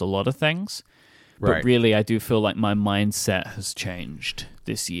travel. It's a lot of things. But really, I do feel like my mindset has changed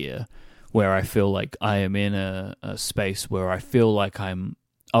this year, where I feel like I am in a space where I feel like I'm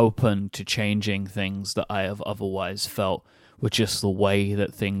open to changing things that I have otherwise felt were just the way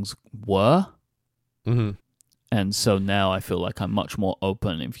that things were. And so now I feel like I'm much more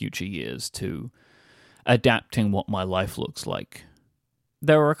open in future years to adapting what my life looks like.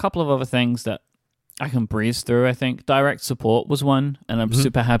 There are a couple of other things that I can breeze through, I think. Direct support was one, and I'm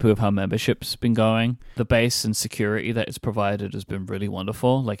super happy with how membership's been going. The base and security that it's provided has been really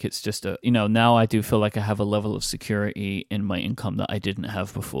wonderful. Like, it's just now I do feel like I have a level of security in my income that I didn't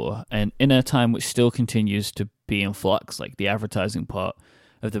have before. And in a time which still continues to be in flux, like, the advertising part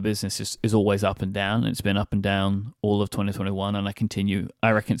of the business is always up and down. It's been up and down all of 2021, and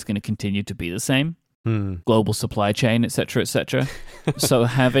I reckon it's going to continue to be the same. Global supply chain, etc., etc. So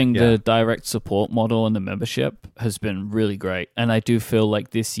having the direct support model and the membership has been really great. And I do feel like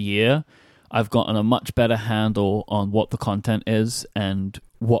this year I've gotten a much better handle on what the content is and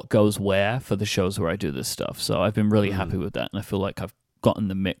what goes where for the shows where I do this stuff. So I've been really happy with that, and I feel like I've gotten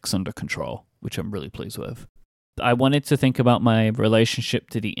the mix under control, which I'm really pleased with. I wanted to think about my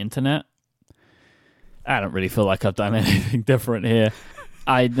relationship to the internet. I don't really feel like I've done anything different here.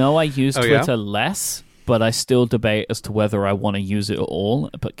 I know I use Twitter less, but I still debate as to whether I want to use it at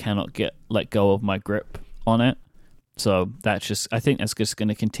all, but cannot let go of my grip on it. So I think that's just going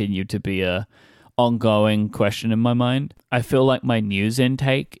to continue to be a ongoing question in my mind. I feel like my news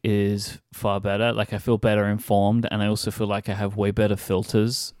intake is far better. Like I feel better informed, and I also feel like I have way better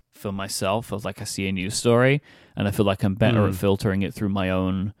filters for myself of like I see a news story, and I feel like I'm better at filtering it through my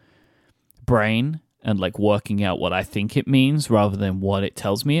own brain and like working out what I think it means rather than what it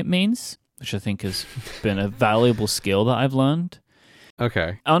tells me it means, which I think has been a valuable skill that I've learned.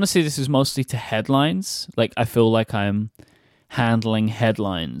 Okay. Honestly, this is mostly to headlines. Like I feel like I'm handling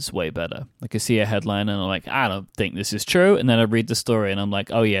headlines way better. Like I see a headline and I'm like, I don't think this is true. And then I read the story and I'm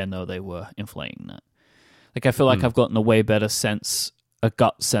like, oh yeah, no, they were inflating that. Like I feel like I've gotten a way better sense, a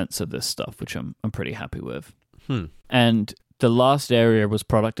gut sense of this stuff, which I'm pretty happy with. And the last area was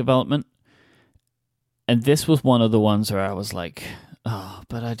product development. And this was one of the ones where I was like, oh,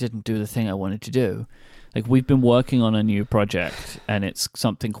 but I didn't do the thing I wanted to do. Like we've been working on a new project and it's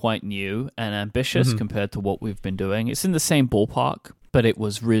something quite new and ambitious compared to what we've been doing. It's in the same ballpark, but it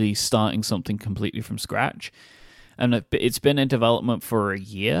was really starting something completely from scratch. And it's been in development for a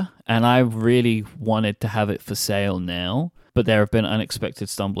year and I really wanted to have it for sale now, but there have been unexpected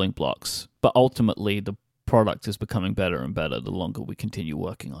stumbling blocks. But ultimately the product is becoming better and better the longer we continue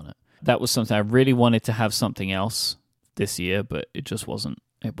working on it. That was something I really wanted to have something else this year, but it just wasn't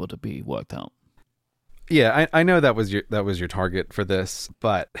able to be worked out. Yeah, I know that was your target for this,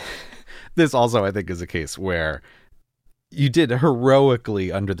 but this also I think is a case where you did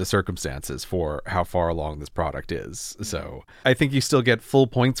heroically under the circumstances for how far along this product is. So I think you still get full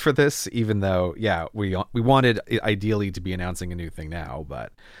points for this, even though, yeah, we wanted ideally to be announcing a new thing now,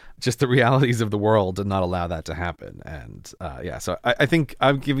 but just the realities of the world did not allow that to happen. And so I think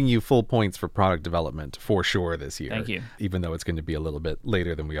I'm giving you full points for product development for sure this year. Thank you. Even though it's going to be a little bit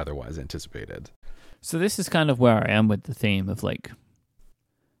later than we otherwise anticipated. So this is kind of where I am with the theme of like,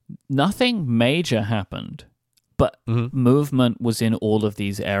 nothing major happened, but movement was in all of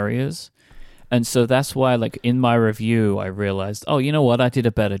these areas. And so that's why, like, in my review, I realized, oh, you know what? I did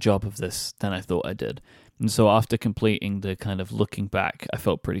a better job of this than I thought I did. And so after completing the kind of looking back, I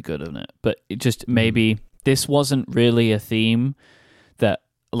felt pretty good on it. But it just maybe this wasn't really a theme that,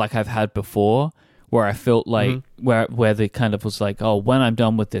 like, I've had before, where I felt like, where the kind of was like, oh, when I'm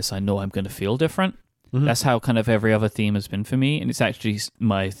done with this, I know I'm going to feel different. That's how kind of every other theme has been for me. And it's actually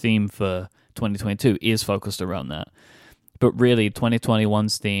my theme for 2022 is focused around that. But really,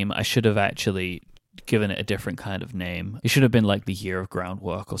 2021's theme, I should have actually given it a different kind of name. It should have been like the year of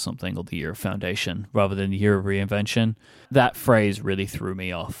groundwork or something, or the year of foundation, rather than the year of reinvention. That phrase really threw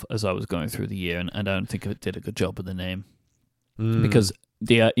me off as I was going through the year, and I don't think it did a good job with the name. Because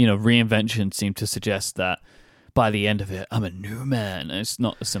the reinvention seemed to suggest that by the end of it, I'm a new man. And it's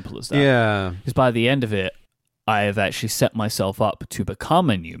not as simple as that. Yeah. Because by the end of it, I have actually set myself up to become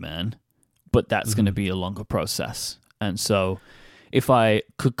a new man, but that's going to be a longer process. And so if I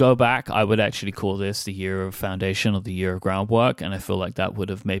could go back, I would actually call this the year of foundation or the year of groundwork. And I feel like that would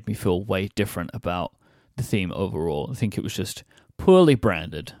have made me feel way different about the theme overall. I think it was just poorly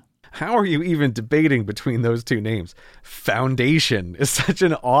branded. How are you even debating between those two names? Foundation is such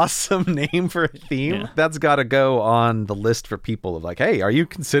an awesome name for a theme. Yeah. That's got to go on the list for people of like, hey, are you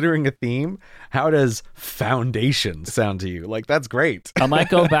considering a theme? How does foundation sound to you? Like, that's great. I might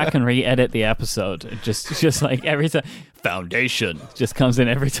go back and re-edit the episode. Just like every time, foundation just comes in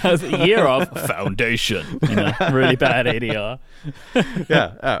every time. The year of foundation. Really bad ADR.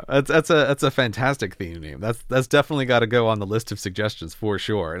 Yeah, that's a fantastic theme name. That's definitely got to go on the list of suggestions for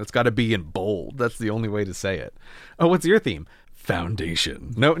sure, and it's got to be in bold. That's the only way to say it. Oh, what's your theme?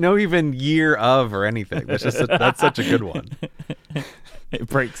 Foundation. No, even year of or anything. That's such a good one. It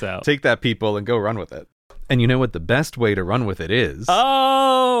breaks out. Take that, people, and go run with it. And you know what the best way to run with it is?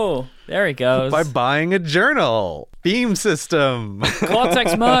 Oh, there he goes. By buying a journal. Theme system.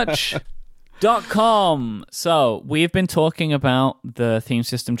 CortexMerch.com. So we've been talking about the theme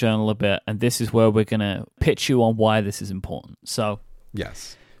system journal a bit, and this is where we're going to pitch you on why this is important. So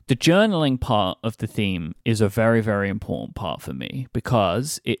yes. The journaling part of the theme is a very, very important part for me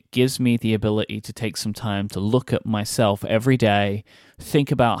because it gives me the ability to take some time to look at myself every day,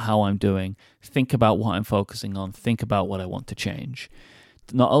 think about how I'm doing, think about what I'm focusing on, think about what I want to change.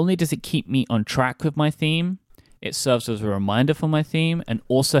 Not only does it keep me on track with my theme, it serves as a reminder for my theme and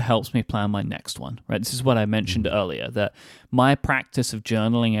also helps me plan my next one, right? This is what I mentioned earlier, that my practice of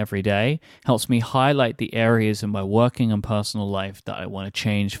journaling every day helps me highlight the areas in my working and personal life that I want to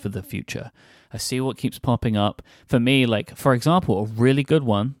change for the future. I see what keeps popping up. For me, like, for example, a really good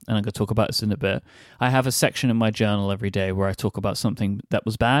one, and I'm going to talk about this in a bit, I have a section in my journal every day where I talk about something that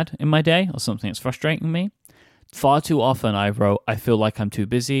was bad in my day or something that's frustrating me. far too often I wrote, I feel like I'm too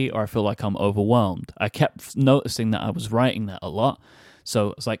busy or I feel like I'm overwhelmed. I kept noticing that I was writing that a lot.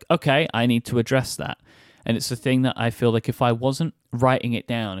 So it's like, okay, I need to address that. And it's a thing that I feel like if I wasn't writing it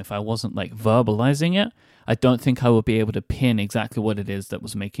down, if I wasn't like verbalizing it, I don't think I would be able to pin exactly what it is that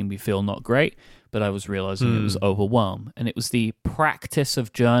was making me feel not great, but I was realizing it was overwhelm. And it was the practice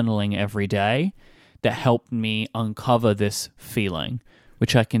of journaling every day that helped me uncover this feeling,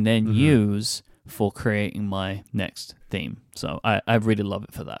 which I can then use for creating my next theme. So I really love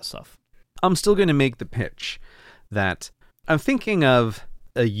it for that stuff. I'm still going to make the pitch that I'm thinking of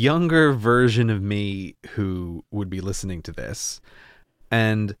a younger version of me who would be listening to this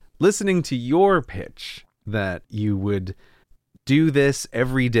and listening to your pitch that you would do this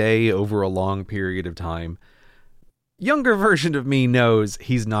every day over a long period of time. Younger version of me knows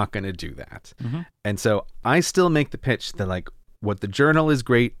he's not going to do that. And so I still make the pitch that like what the journal is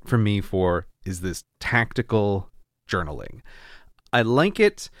great for me for is this tactical journaling. I like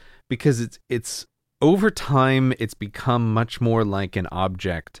it because it's over time, it's become much more like an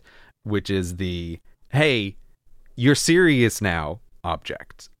object, which is the, hey, you're serious now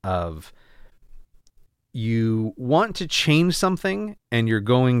object of you want to change something and you're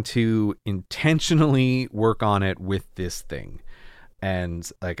going to intentionally work on it with this thing. And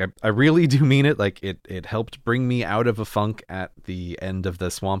like, I really do mean it. Like it helped bring me out of a funk at the end of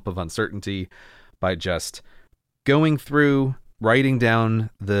the Swamp of Uncertainty by just going through, writing down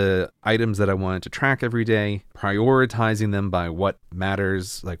the items that I wanted to track every day, prioritizing them by what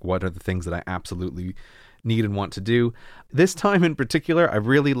matters, like what are the things that I absolutely need and want to do. This time in particular, I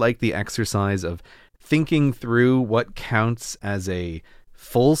really like the exercise of thinking through what counts as a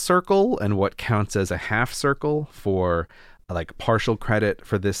full circle and what counts as a half circle for like partial credit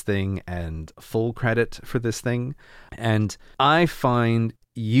for this thing and full credit for this thing. And I find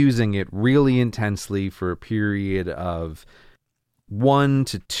using it really intensely for a period of 1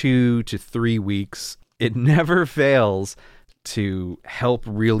 to 2 to 3 weeks, it never fails to help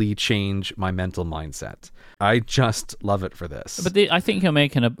really change my mental mindset. I just love it for this. But I think you're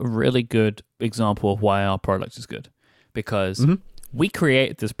making a really good example of why our product is good, because we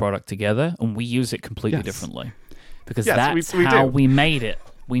created this product together and we use it completely differently, because that's how we made it.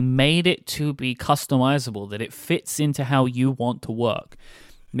 We made it to be customizable, that it fits into how you want to work.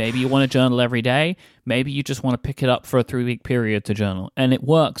 Maybe you want to journal every day. Maybe you just want to pick it up for a 3-week period to journal. And it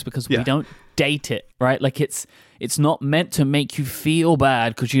works because we don't date it, right? Like it's not meant to make you feel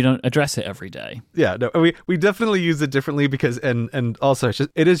bad because you don't address it every day. Yeah, no, we definitely use it differently because, and also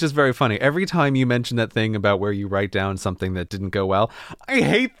it is just very funny. Every time you mention that thing about where you write down something that didn't go well, I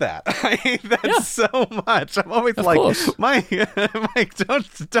hate that. I hate that so much. I'm always Mike,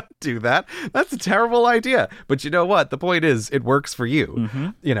 don't do that. That's a terrible idea. But you know what? The point is, it works for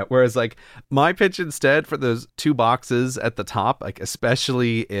you. You know, whereas like my pitch instead for those 2 boxes at the top, like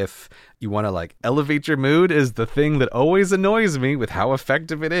especially if you want to like elevate your mood, is the thing that always annoys me with how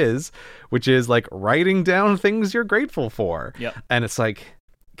effective it is, which is like writing down things you're grateful for. And it's like,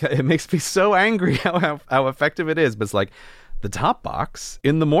 it makes me so angry how effective it is. But it's like the top box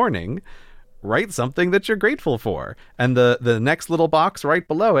in the morning, write something that you're grateful for. And the next little box right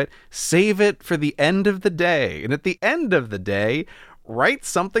below it, save it for the end of the day. And at the end of the day, write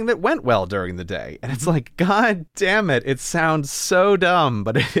something that went well during the day. And it's like, God damn it. It sounds so dumb,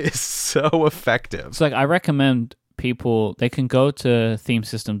 but it is so effective. So like, I recommend people, they can go to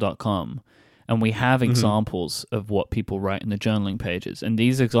themesystem.com and we have examples of what people write in the journaling pages. And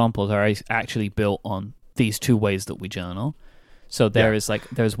these examples are actually built on these 2 ways that we journal. So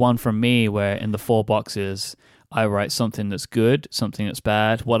there's one from me where in the 4 boxes, I write something that's good, something that's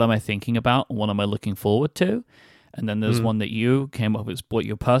bad. What am I thinking about? And what am I looking forward to? And then there's one that you came up with, what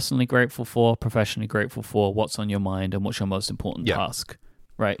you're personally grateful for, professionally grateful for, what's on your mind, and what's your most important task,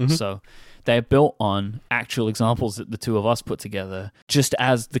 right? So they're built on actual examples that the 2 of us put together, just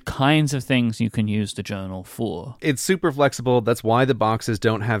as the kinds of things you can use the journal for. It's super flexible. That's why the boxes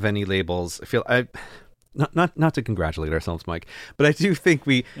don't have any labels. I feel not to congratulate ourselves, Mike, but I do think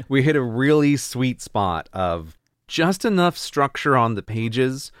we hit a really sweet spot of just enough structure on the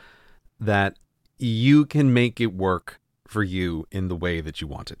pages that you can make it work for you in the way that you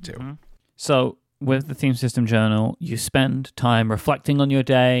want it to. So with the Theme System Journal, you spend time reflecting on your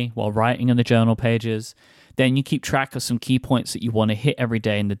day while writing in the journal pages. Then you keep track of some key points that you want to hit every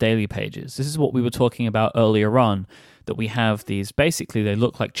day in the daily pages. This is what we were talking about earlier on, that we have these, basically they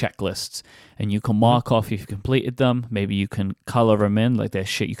look like checklists, and you can mark off if you completed them. Maybe you can color them in, like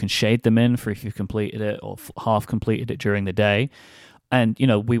you can shade them in for if you've completed it or half completed it during the day. And,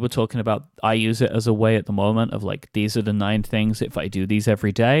 we were talking about, I use it as a way at the moment of like, these are the 9 things. If I do these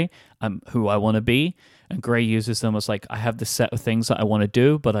every day, I'm who I want to be. And Gray uses them as like, I have this set of things that I want to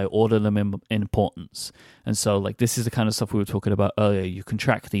do, but I order them in importance. And so like, this is the kind of stuff we were talking about earlier. You can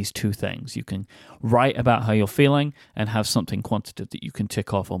track these 2 things. You can write about how you're feeling and have something quantitative that you can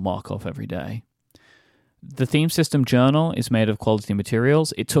tick off or mark off every day. The Theme System Journal is made of quality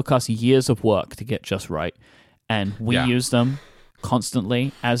materials. It took us years of work to get just right. And we use them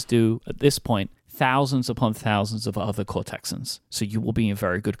constantly, as do, at this point, thousands upon thousands of other Cortexans. So you will be in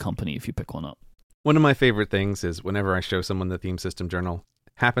very good company if you pick one up. One of my favorite things is whenever I show someone the Theme System Journal,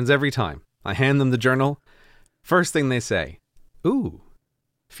 happens every time. I hand them the journal. First thing they say, "Ooh,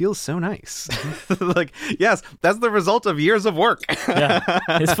 feels so nice." Like, yes, that's the result of years of work. Yeah,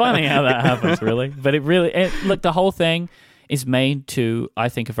 it's funny how that happens, really. But look, the whole thing is made to, I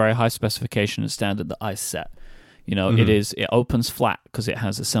think, a very high specification and standard that I set. It opens flat because it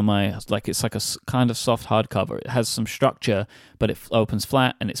has it's like a kind of soft hardcover. It has some structure, but it opens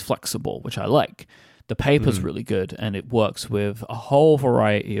flat and it's flexible, which I like. The paper's really good, and it works with a whole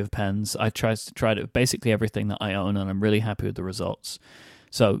variety of pens. I tried basically everything that I own, and I'm really happy with the results.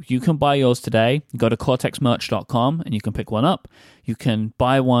 So you can buy yours today. Go to cortexmerch.com and you can pick one up. You can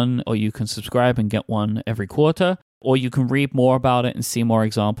buy one, or you can subscribe and get one every quarter, or you can read more about it and see more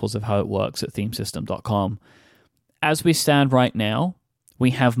examples of how it works at themesystem.com. As we stand right now,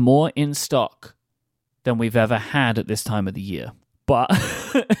 we have more in stock than we've ever had at this time of the year. But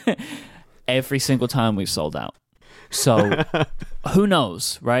every single time we've sold out. So who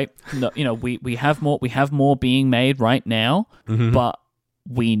knows, right? No, we have more being made right now, but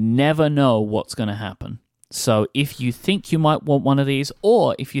we never know what's going to happen. So if you think you might want one of these,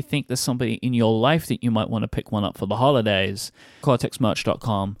 or if you think there's somebody in your life that you might want to pick one up for the holidays,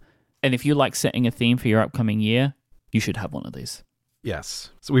 cortexmerch.com. And if you like setting a theme for your upcoming year, you should have one of these. Yes.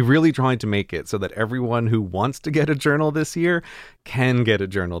 So we really tried to make it so that everyone who wants to get a journal this year can get a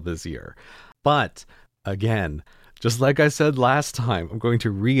journal this year. But again, just like I said last time, I'm going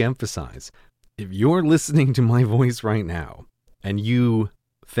to re-emphasize, if you're listening to my voice right now and you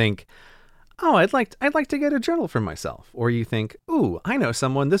think, "Oh, I'd like to get a journal for myself," or you think, "Ooh, I know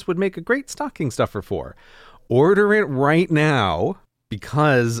someone this would make a great stocking stuffer for," order it right now,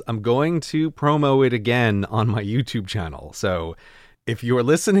 because I'm going to promo it again on my YouTube channel. So if you're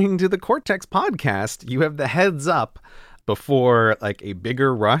listening to the Cortex podcast, you have the heads up before like a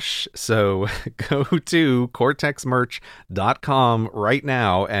bigger rush. So go to cortexmerch.com right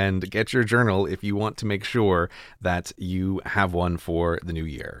now and get your journal if you want to make sure that you have one for the new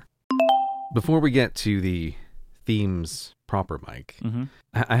year. Before we get to the themes proper, Mike,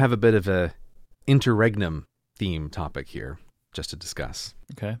 I have a bit of a interregnum theme topic here just to discuss.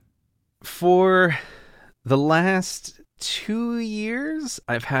 Okay. For the last 2 years,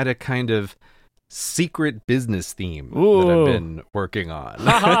 I've had a kind of secret business theme that I've been working on.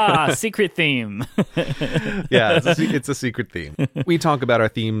 Haha, secret theme. Yeah, it's a secret theme. We talk about our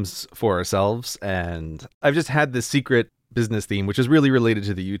themes for ourselves, and I've just had this secret business theme, which is really related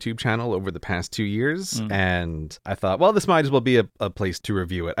to the YouTube channel over the past 2 years. And I thought, well, this might as well be a place to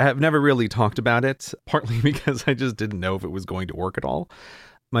review it. I have never really talked about it, partly because I just didn't know if it was going to work at all.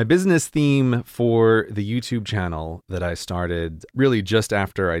 My business theme for the YouTube channel that I started really just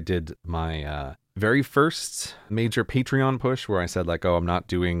after I did my very first major Patreon push, where I said like, "Oh, I'm not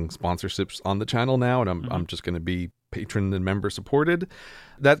doing sponsorships on the channel now, and I'm just going to be patron and member supported."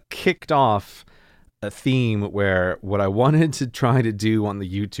 That kicked off a theme where what I wanted to try to do on the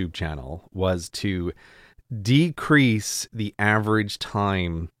YouTube channel was to decrease the average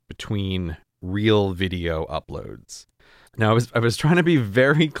time between real video uploads. Now, I was trying to be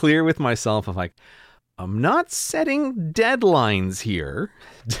very clear with myself of like, I'm not setting deadlines here,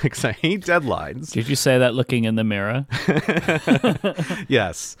 because I hate deadlines. Did you say that looking in the mirror?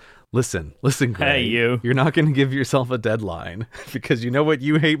 Yes. Listen, Gray. Hey, you. You're not going to give yourself a deadline, because you know what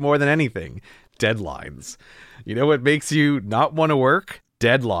you hate more than anything? Deadlines. You know what makes you not want to work?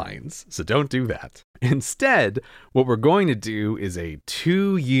 Deadlines. So don't do that. Instead, what we're going to do is a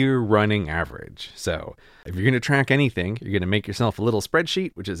 2-year running average. So if you're going to track anything, you're going to make yourself a little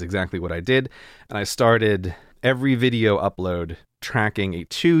spreadsheet, which is exactly what I did. And I started every video upload tracking a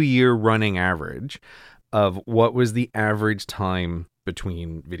 2-year running average of what was the average time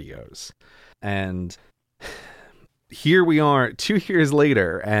between videos. And here we are 2 years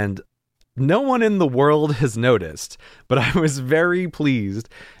later, and no one in the world has noticed, but I was very pleased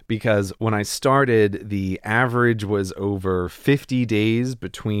because when I started, the average was over 50 days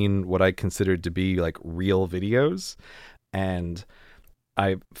between what I considered to be like real videos. And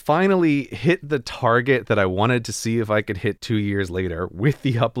I finally hit the target that I wanted to see if I could hit 2 years later with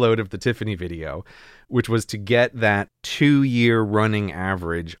the upload of the Tiffany video, which was to get that 2-year running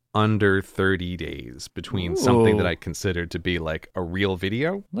average under 30 days between something that I considered to be like a real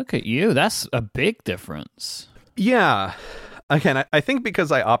video. Look at you. That's a big difference. Yeah. Again, I think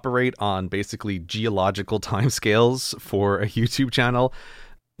because I operate on basically geological timescales for a YouTube channel,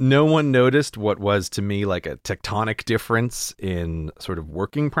 no one noticed what was to me like a tectonic difference in sort of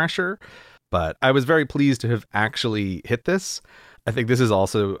working pressure. But I was very pleased to have actually hit this. I think this is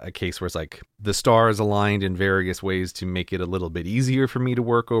also a case where it's like the stars aligned in various ways to make it a little bit easier for me to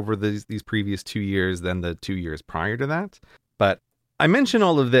work over these previous 2 years than the 2 years prior to that. But I mention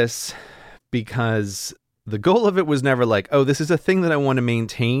all of this because the goal of it was never like, oh, this is a thing that I want to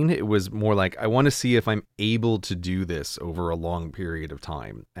maintain. It was more like, I want to see if I'm able to do this over a long period of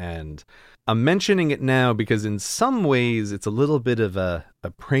time. And I'm mentioning it now because in some ways it's a little bit of a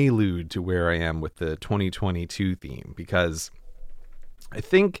prelude to where I am with the 2022 theme, because I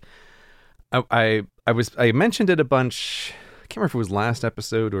think I mentioned it a bunch. I can't remember if it was last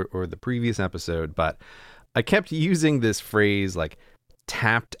episode or the previous episode, but I kept using this phrase like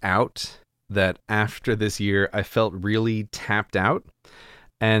tapped out, that after this year, I felt really tapped out.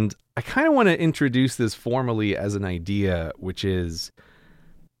 And I kind of want to introduce this formally as an idea, which is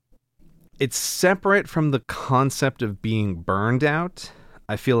it's separate from the concept of being burned out.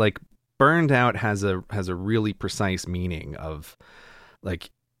 I feel like burned out has a really precise meaning of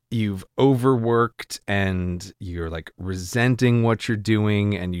like you've overworked and you're like resenting what you're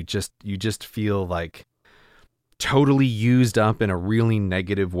doing, and you just feel like totally used up in a really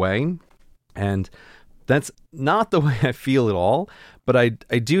negative way. And that's not the way I feel at all, but I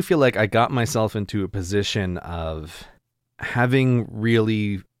do feel like I got myself into a position of having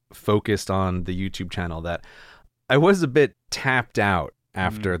really focused on the YouTube channel that I was a bit tapped out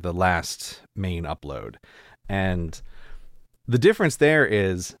after the last main upload. And the difference there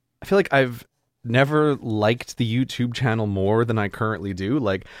is I feel like I've never liked the YouTube channel more than I currently do.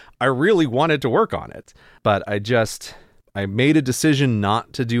 Like, I really wanted to work on it, but I made a decision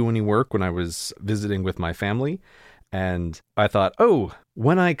not to do any work when I was visiting with my family. And I thought, oh,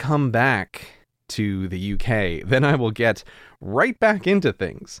 when I come back to the UK, then I will get right back into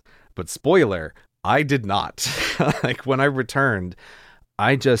things. But spoiler, I did not. Like, when I returned,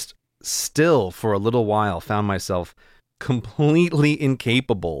 I just still for a little while found myself completely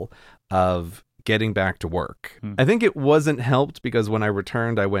incapable of getting back to work. I think it wasn't helped because when I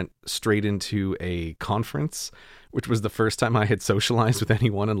returned, I went straight into a conference, which was the first time I had socialized with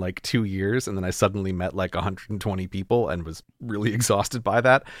anyone in like 2 years. And then I suddenly met like 120 people and was really exhausted by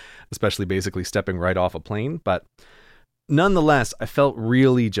that, especially basically stepping right off a plane. But nonetheless, I felt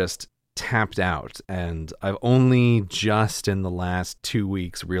really just tapped out. And I've only just in the last 2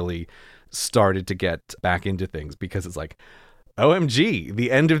 weeks really started to get back into things because it's like, OMG, the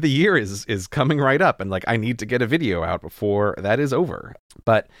end of the year is coming right up, and like I need to get a video out before that is over.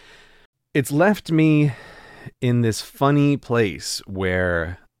 But it's left me in this funny place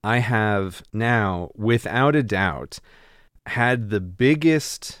where I have now, without a doubt, had the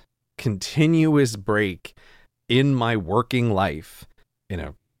biggest continuous break in my working life,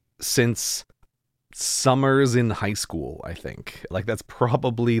 since summers in high school, I think. Like, that's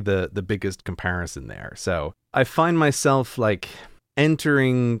probably the biggest comparison there. So I find myself like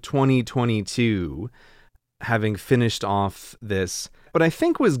entering 2022 having finished off this, what I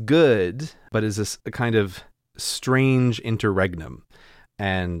think was good, but is a kind of strange interregnum.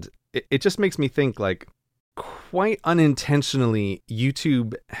 And it just makes me think, like, quite unintentionally,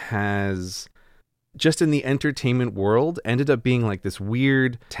 YouTube has, just in the entertainment world, ended up being like this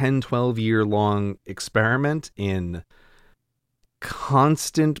weird 10-12 year long experiment in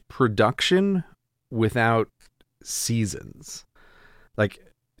constant production without seasons. Like,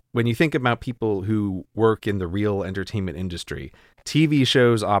 when you think about people who work in the real entertainment industry, TV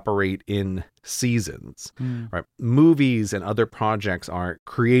shows operate in seasons, right? Movies and other projects are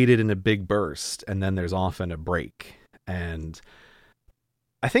created in a big burst, and then there's often a break. And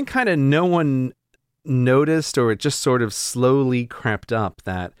I think kind of no one noticed, or it just sort of slowly crept up,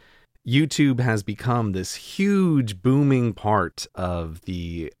 that YouTube has become this huge booming part of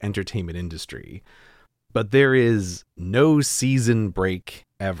the entertainment industry. But there is no season break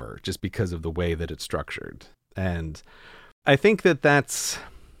ever, just because of the way that it's structured. And I think that's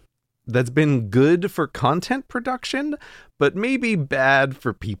been good for content production, but maybe bad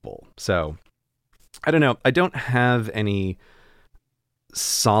for people. So I don't know. I don't have any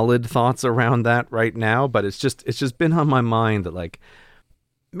solid thoughts around that right now, but it's just been on my mind that, like,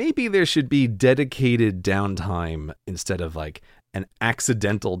 maybe there should be dedicated downtime instead of like an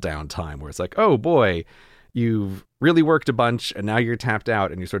accidental downtime where it's like, oh boy, you've really worked a bunch and now you're tapped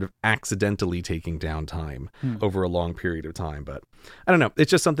out and you're sort of accidentally taking downtime over a long period of time. But I don't know.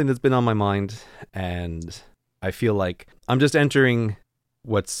 It's just something that's been on my mind, and I feel like I'm just entering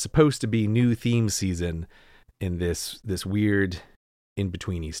what's supposed to be new theme season in this weird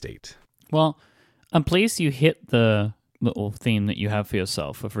in-betweeny state. Well, I'm pleased you hit the little theme that you have for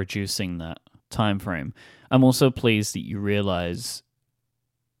yourself of reducing that time frame. I'm also pleased that you realize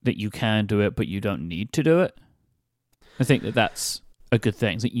that you can do it, but you don't need to do it. I think that that's a good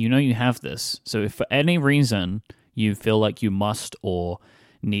thing. So you know you have this. So if for any reason you feel like you must or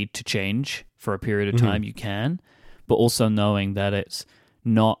need to change for a period of time, you can, but also knowing that it's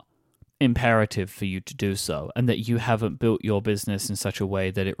not imperative for you to do so, and that you haven't built your business in such a way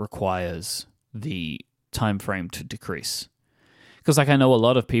that it requires the time frame to decrease. Because like I know a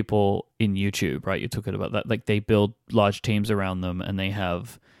lot of people in YouTube, right? You're talking about that, like they build large teams around them and they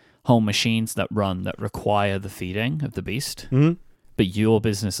have whole machines that run that require the feeding of the beast. But your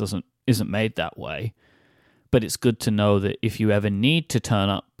business isn't made that way. But it's good to know that if you ever need to turn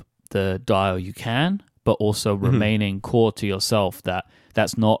up the dial, you can, but also remaining core to yourself,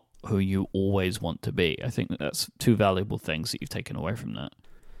 that's not who you always want to be. I think that's two valuable things that you've taken away from that.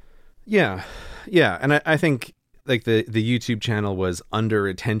 Yeah. And I think like the YouTube channel was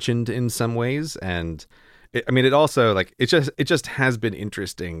under-attentioned in some ways, and it also like it just has been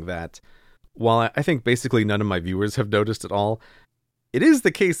interesting that while I think basically none of my viewers have noticed at all, it is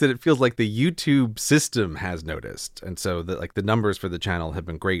the case that it feels like the YouTube system has noticed. And so the numbers for the channel have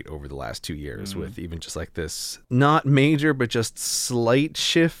been great over the last 2 years with even just like this not major, but just slight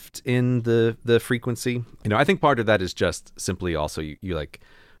shift in the frequency. I think part of that is just simply also you like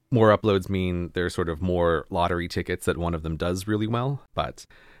more uploads mean there's sort of more lottery tickets that one of them does really well. But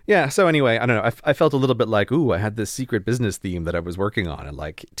yeah, so anyway, I don't know. I felt a little bit like, ooh, I had this secret business theme that I was working on and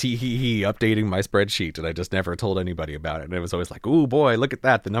like tee-hee-hee updating my spreadsheet, and I just never told anybody about it. And it was always like, ooh, boy, look at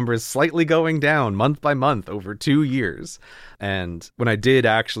that. The number is slightly going down month by month over 2 years. And when I did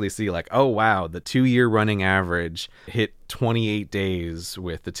actually see like, oh, wow, the 2-year running average hit 28 days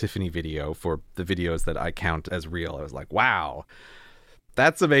with the Tiffany video for the videos that I count as real, I was like, wow.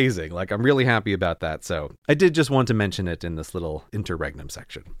 That's amazing. Like, I'm really happy about that. So I did just want to mention it in this little interregnum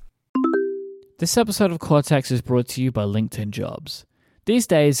section. This episode of Cortex is brought to you by LinkedIn Jobs. These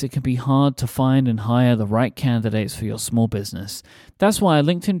days, it can be hard to find and hire the right candidates for your small business. That's why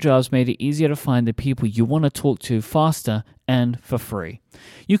LinkedIn Jobs made it easier to find the people you want to talk to faster and for free.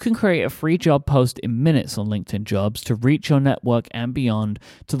 You can create a free job post in minutes on LinkedIn Jobs to reach your network and beyond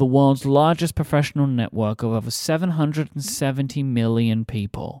to the world's largest professional network of over 770 million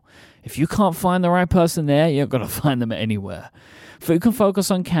people. If you can't find the right person there, you're going to find them anywhere. You can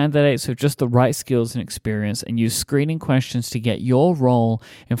focus on candidates with just the right skills and experience and use screening questions to get your role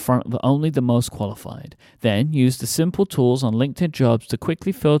in front of only the most qualified. Then use the simple tools on LinkedIn Jobs to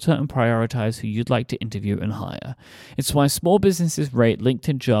quickly filter and prioritize who you'd like to interview and hire. It's why small businesses rate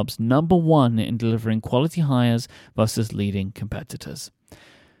LinkedIn Jobs #1 in delivering quality hires versus leading competitors.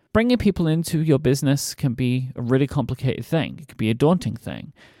 Bringing people into your business can be a really complicated thing. It can be a daunting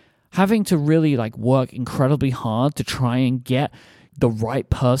thing. Having to really work incredibly hard to try and get the right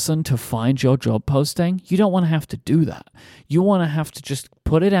person to find your job posting, you don't want to have to do that. You want to have to just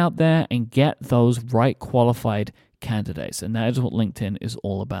put it out there and get those right qualified candidates. And that is what LinkedIn is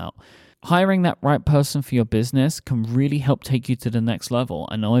all about. Hiring that right person for your business can really help take you to the next level.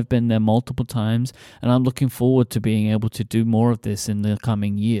 I know I've been there multiple times, and I'm looking forward to being able to do more of this in the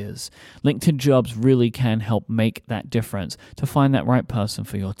coming years. LinkedIn Jobs really can help make that difference to find that right person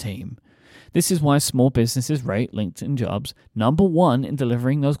for your team. This is why small businesses rate LinkedIn Jobs #1 in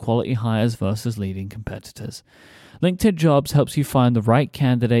delivering those quality hires versus leading competitors. LinkedIn Jobs helps you find the right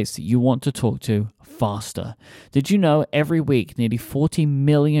candidates that you want to talk to faster. Did you know every week nearly 40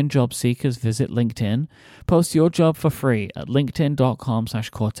 million job seekers visit LinkedIn? Post your job for free at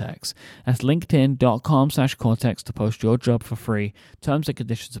linkedin.com/cortex. That's linkedin.com/cortex to post your job for free. Terms and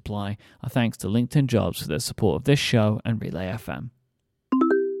conditions apply. Our thanks to LinkedIn Jobs for their support of this show and Relay FM.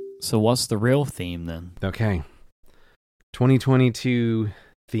 So what's the real theme then? Okay. 2022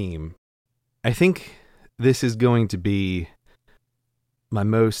 theme. I think this is going to be my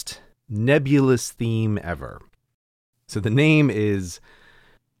most nebulous theme ever. So the name is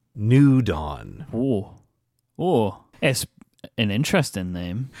New Dawn. Ooh. It's an interesting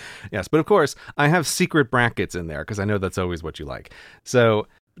name. Yes, but of course, I have secret brackets in there because I know that's always what you like. So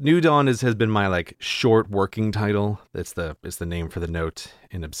New Dawn has been my short working title. It's the name for the note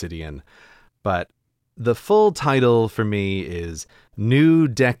in Obsidian. But the full title for me is New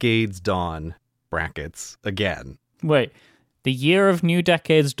Decade's Dawn, brackets, again. Wait, The year of new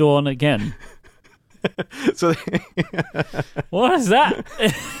decade's dawn again. So What is that?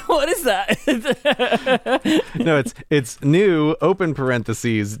 What is that? no, it's new, open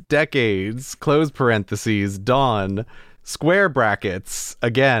parentheses, decades, close parentheses, dawn, square brackets,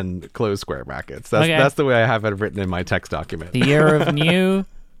 again, close square brackets. That's the way I have it written in my text document. The year of new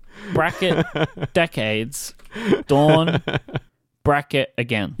bracket decades, dawn, bracket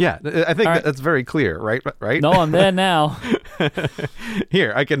again. Yeah, I think right. that's very clear, right? No, I'm there now.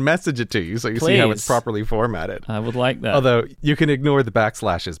 Here, I can message it to you so you see how it's Please. properly formatted. I would like that. Although you can ignore the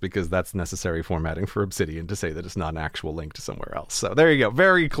backslashes because that's necessary formatting for Obsidian to say that it's not an actual link to somewhere else. So there you go.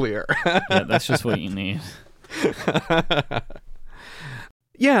 Very clear. Yeah, that's just what you need.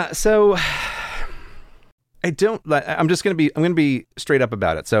 Yeah, so I'm going to be straight up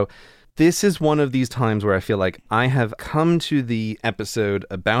about it. So this is one of these times where I feel like I have come to the episode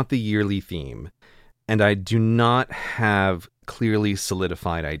about the yearly theme and I do not have clearly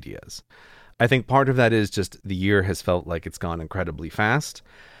solidified ideas. I think part of that is just the year has felt like it's gone incredibly fast.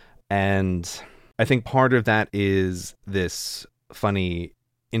 And I think part of that is this funny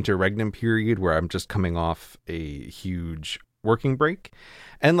interregnum period where I'm just coming off a huge working break.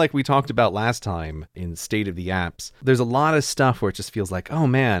 And like we talked about last time in State of the Apps, there's a lot of stuff where it just feels like, oh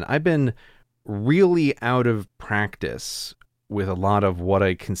man, I've been really out of practice with a lot of what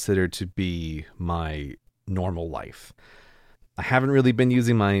I consider to be my normal life. I haven't really been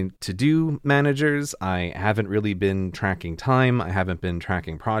using my to-do managers. I haven't really been tracking time. I haven't been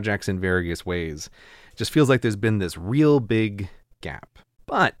tracking projects in various ways. It just feels like there's been this real big gap.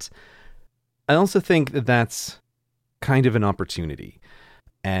 But I also think that that's kind of an opportunity.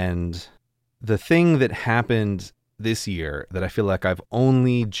 And the thing that happened this year that I feel like I've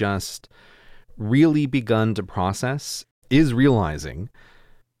only just really begun to process is realizing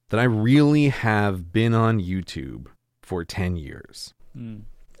that I really have been on YouTube for 10 years.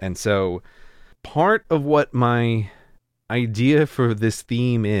 And so part of what my idea for this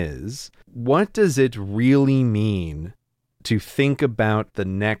theme is, what does it really mean to think about the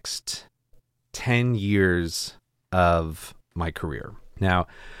next 10 years of my career? Now,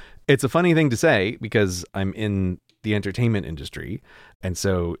 it's a funny thing to say because I'm in the entertainment industry, and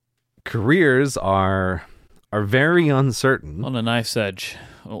so careers are very uncertain. On a knife's edge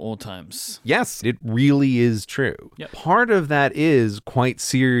at all times. Yes, it really is true. Yep. Part of that is quite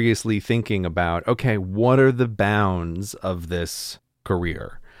seriously thinking about, okay, what are the bounds of this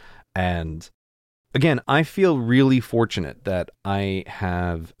career? And again, I feel really fortunate that I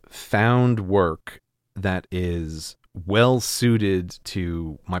have found work that is well suited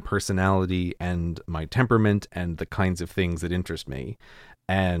to my personality and my temperament and the kinds of things that interest me.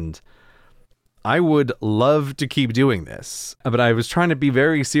 And I would love to keep doing this, but I was trying to be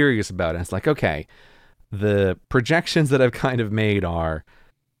very serious about it. It's like, okay, the projections that I've kind of made are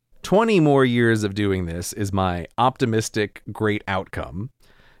 20 more years of doing this is my optimistic great outcome.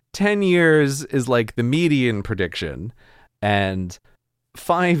 10 years is like the median prediction, and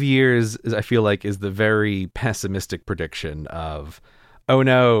 5 years is, I feel like, is the very pessimistic prediction of, oh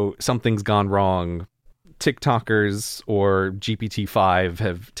no, something's gone wrong. TikTokers or GPT-5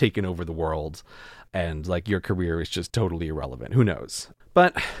 have taken over the world and like your career is just totally irrelevant. Who knows?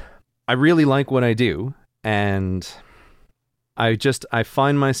 But I really like what I do, and I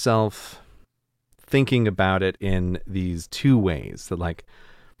find myself thinking about it in these two ways. That like,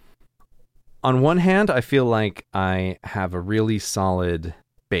 on one hand, I feel like I have a really solid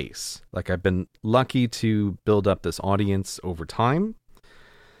base. Like I've been lucky to build up this audience over time.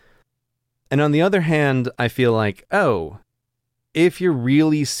 And on the other hand, I feel like, oh, if you're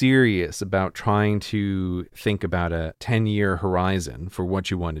really serious about trying to think about a 10-year horizon for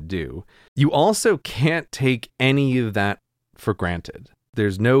what you want to do, you also can't take any of that for granted.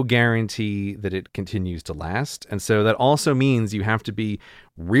 There's no guarantee that it continues to last. And so that also means you have to be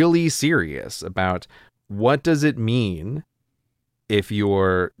really serious about what does it mean if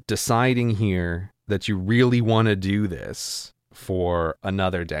you're deciding here that you really want to do this for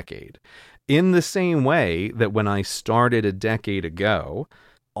another decade. In the same way that when I started a decade ago,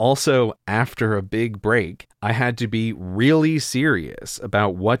 also after a big break, I had to be really serious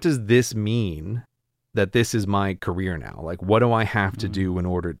about what does this mean that this is my career now? Like, what do I have to do in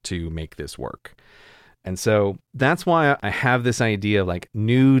order to make this work? And so that's why I have this idea of like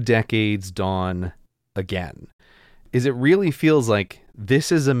new decades dawn again. Is it really feels like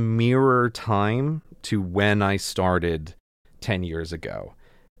this is a mirror time to when I started 10 years ago.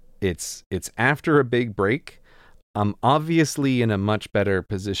 It's after a big break. I'm obviously in a much better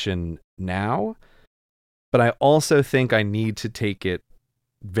position now, but I also think I need to take it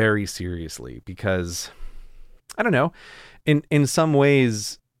very seriously because, I don't know, in some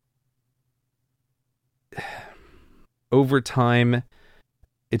ways, over time,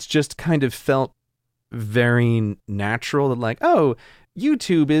 it's just kind of felt very natural that like, oh,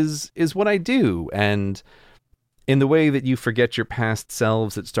 YouTube is what I do. And in the way that you forget your past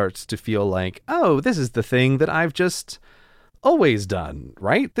selves, it starts to feel like, oh, this is the thing that I've just always done,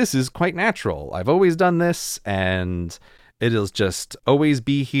 right? This is quite natural. I've always done this, and it'll just always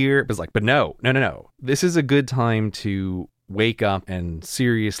be here. But no. This is a good time to wake up and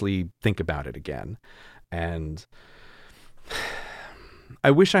seriously think about it again. And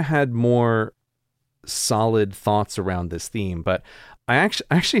I wish I had more solid thoughts around this theme, but I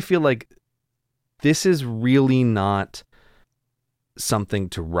actually feel like this is really not something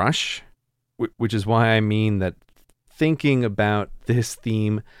to rush, which is why I mean that thinking about this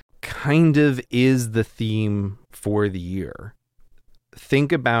theme kind of is the theme for the year.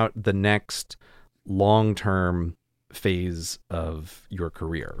 Think about the next long-term phase of your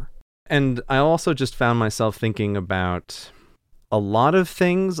career. And I also just found myself thinking about a lot of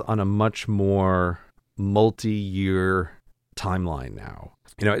things on a much more multi-year timeline now.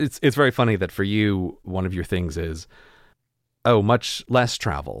 You know, it's very funny that for you, one of your things is, oh, much less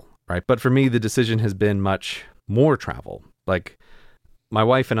travel, right? But for me, the decision has been much more travel. Like, my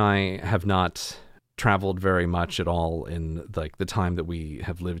wife and I have not traveled very much at all in like the time that we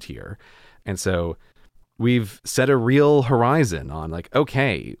have lived here. And so we've set a real horizon on like,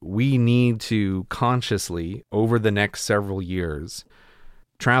 okay, we need to consciously over the next several years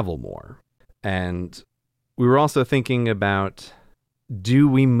travel more. And we were also thinking about, do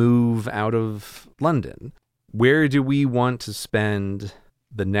we move out of London? Where do we want to spend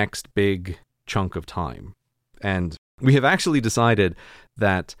the next big chunk of time? And we have actually decided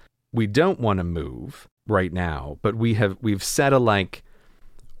that we don't want to move right now, but we've set a like,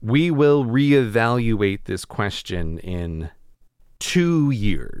 we will reevaluate this question in 2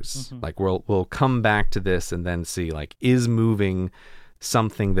 years. Mm-hmm. Like we'll come back to this and then see like, is moving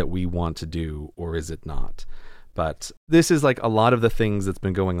something that we want to do or is it not? But this is like a lot of the things that's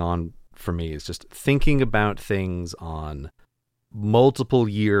been going on for me is just thinking about things on multiple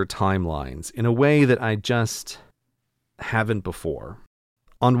year timelines in a way that I just haven't before.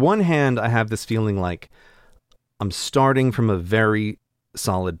 On one hand, I have this feeling like I'm starting from a very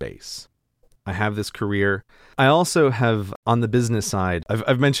solid base. I have this career. I also have on the business side,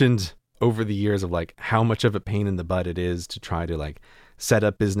 I've mentioned over the years of like how much of a pain in the butt it is to try to like set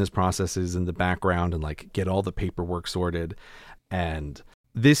up business processes in the background and like get all the paperwork sorted. And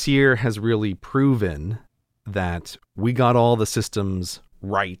this year has really proven that we got all the systems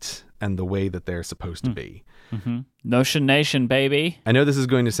right and the way that they're supposed to be. Mm-hmm. Notion Nation, baby. I know this is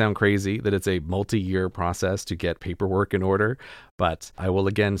going to sound crazy that it's a multi-year process to get paperwork in order, but I will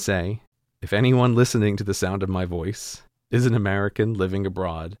again say, if anyone listening to the sound of my voice is an American living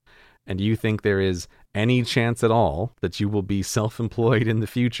abroad, and you think there is any chance at all that you will be self-employed in the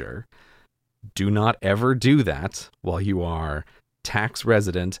future, do not ever do that while you are tax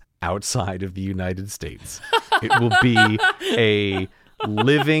resident outside of the United States. It will be a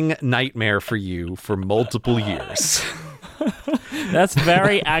living nightmare for you for multiple years. That's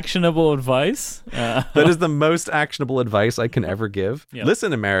very actionable advice. That is the most actionable advice I can ever give. Yep.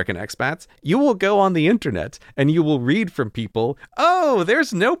 Listen, American expats, you will go on the internet and you will read from people, oh,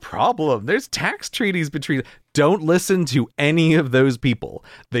 there's no problem. There's tax treaties between... Don't listen to any of those people.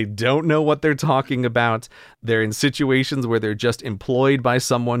 They don't know what they're talking about. They're in situations where they're just employed by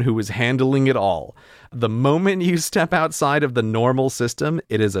someone who is handling it all. The moment you step outside of the normal system,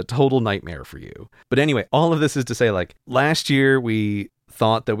 it is a total nightmare for you. But anyway, all of this is to say, like, last year we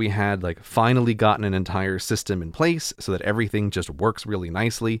thought that we had like finally gotten an entire system in place so that everything just works really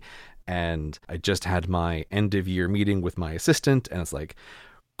nicely. And I just had my end of year meeting with my assistant, and it's like,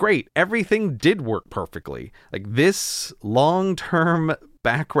 great, everything did work perfectly. Like, this long-term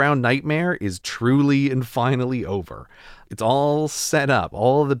background nightmare is truly and finally over. It's all set up.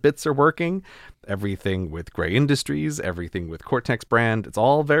 All of the bits are working. Everything with Gray Industries, everything with Cortex brand. It's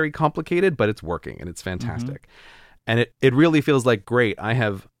all very complicated, but it's working and it's fantastic. Mm-hmm. And it really feels like, great, I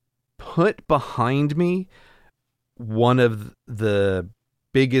have put behind me one of the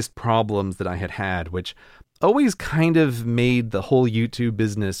biggest problems that I had, which always kind of made the whole YouTube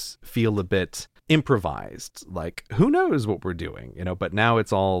business feel a bit improvised. Like, who knows what we're doing, you know, but now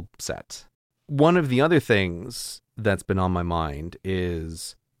it's all set. One of the other things that's been on my mind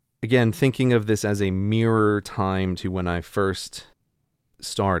is, again, thinking of this as a mirror time to when I first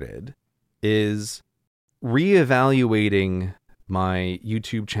started, is reevaluating my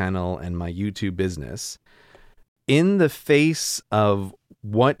YouTube channel and my YouTube business in the face of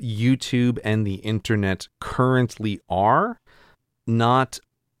what YouTube and the internet currently are, not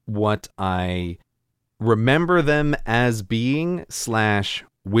what I remember them as being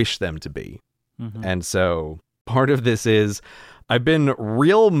 / wish them to be. Mm-hmm. And so part of this is I've been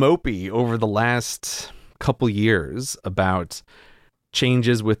real mopey over the last couple years about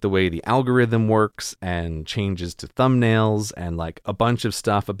changes with the way the algorithm works and changes to thumbnails and like a bunch of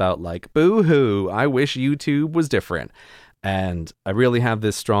stuff about like, boo-hoo, I wish YouTube was different. And I really have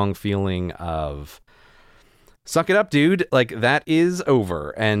this strong feeling of, suck it up, dude. Like, that is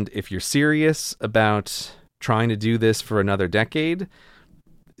over. And if you're serious about trying to do this for another decade,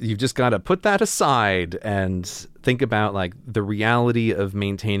 you've just got to put that aside and think about like the reality of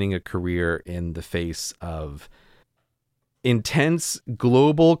maintaining a career in the face of intense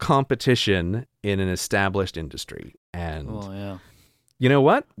global competition in an established industry. And you know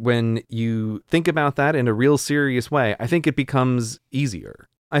what? When you think about that in a real serious way, I think it becomes easier.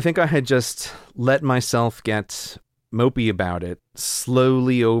 I think I had just let myself get mopey about it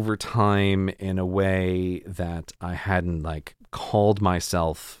slowly over time in a way that I hadn't like called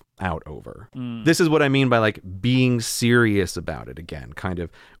myself out over. This is what I mean by like being serious about it again, kind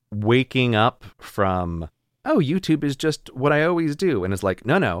of waking up from, oh, YouTube is just what I always do. And it's like,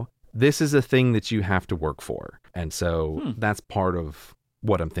 no, this is a thing that you have to work for. And so that's part of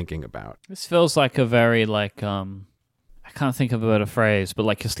what I'm thinking about. This feels like a very like, I can't think of a better phrase, but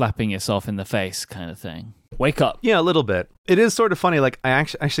like you're slapping yourself in the face kind of thing. Wake up. Yeah, a little bit. It is sort of funny. Like I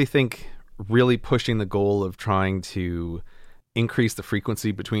actually think really pushing the goal of trying to increase the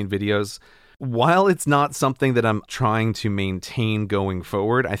frequency between videos, while it's not something that I'm trying to maintain going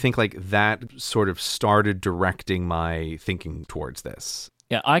forward, I think like that sort of started directing my thinking towards this.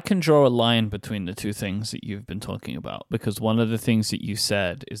 Yeah, I can draw a line between the two things that you've been talking about, because one of the things that you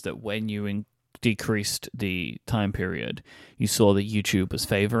said is that when you decreased the time period, you saw that YouTube was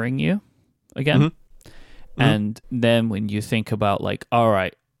favoring you again. Mm-hmm. And then when you think about like, all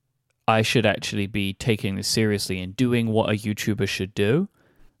right, I should actually be taking this seriously and doing what a YouTuber should do.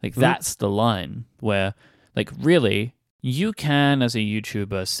 Like, that's the line where, like, really, you can, as a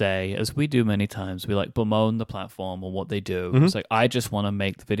YouTuber, say, as we do many times, we, like, bemoan the platform or what they do. It's like, I just want to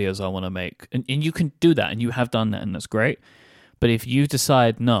make the videos I want to make. And you can do that, and you have done that, and that's great. But if you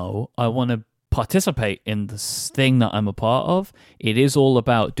decide, no, I want to participate in this thing that I'm a part of, it is all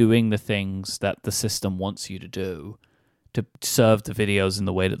about doing the things that the system wants you to do to serve the videos in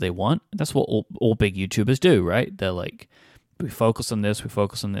the way that they want. That's what all big YouTubers do, right? They're like, we focus on this,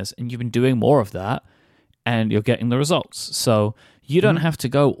 and you've been doing more of that, and you're getting the results. So you don't have to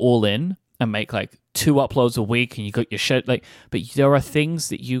go all in and make like 2 uploads a week, and you got your shit. Like, but there are things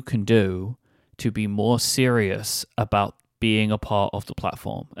that you can do to be more serious about being a part of the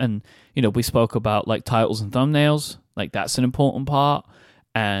platform. And you know, we spoke about like titles and thumbnails. Like that's an important part,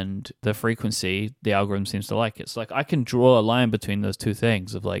 and the frequency. The algorithm seems to like it. So like I can draw a line between those two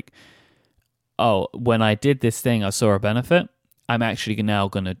things of like, oh, when I did this thing, I saw a benefit. I'm actually now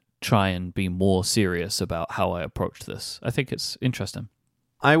going to try and be more serious about how I approach this. I think it's interesting.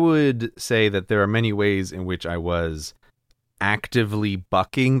 I would say that there are many ways in which I was actively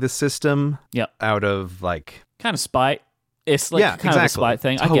bucking the system out of like... kind of spite. It's like kind of a spite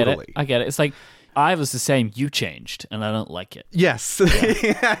thing. Totally. I get it. It's like, I was the same, you changed, and I don't like it. Yes.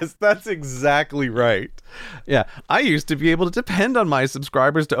 Yes, that's exactly right. Yeah. I used to be able to depend on my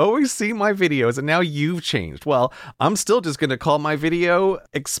subscribers to always see my videos, and now you've changed. Well, I'm still just going to call my video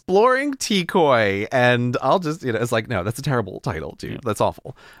Exploring Tikoi, and I'll just, it's like, no, that's a terrible title, dude. Yeah. That's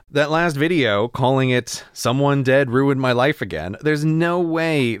awful. That last video, calling it Someone Dead Ruined My Life Again, there's no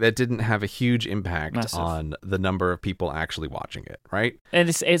way that didn't have a huge impact on the number of people actually watching it, right? And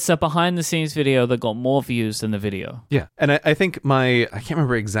it's a behind-the-scenes video that got more views than the video. Yeah. And I think I can't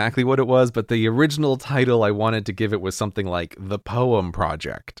remember exactly what it was, but the original title I wanted to give it was something like The Poem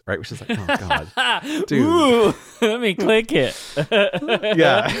Project, right? Which is like, oh God. Dude. Ooh, let me click it.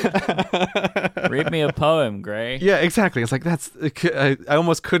 Yeah. Read me a poem, Gray. Yeah, exactly. It's like, I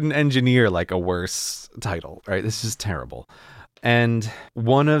almost couldn't engineer like a worse title, right? This is terrible. And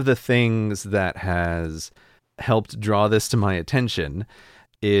one of the things that has helped draw this to my attention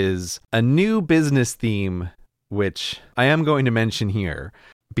is a new business theme, which I am going to mention here,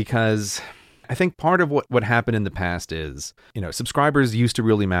 because I think part of what happened in the past is, subscribers used to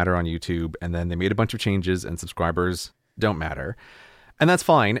really matter on YouTube, and then they made a bunch of changes and subscribers don't matter. And that's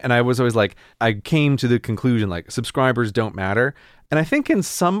fine. And I was always like, I came to the conclusion, like, subscribers don't matter. And I think in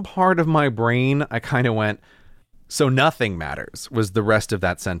some part of my brain, I kind of went, so nothing matters, was the rest of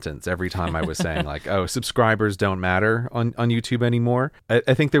that sentence every time I was saying like, oh, subscribers don't matter on YouTube anymore.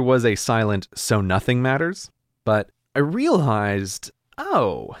 I think there was a silent, so nothing matters. But I realized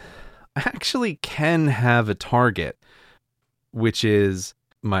oh, I actually can have a target, which is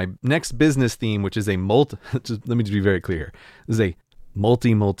my next business theme, which is a let me just be very clear. This is a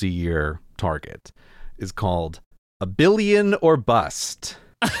multi-year target. Is called $1 billion or bust.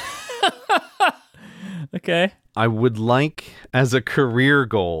 Okay. I would like, as a career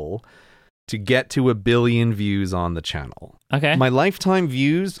goal, to get to 1 billion views on the channel. Okay. My lifetime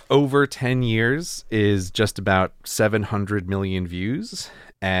views over 10 years is just about 700 million views.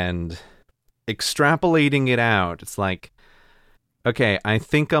 And extrapolating it out, it's like, okay, I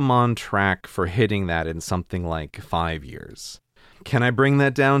think I'm on track for hitting that in something like 5 years. Can I bring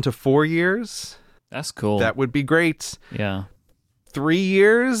that down to 4 years? That's cool. That would be great. Yeah. 3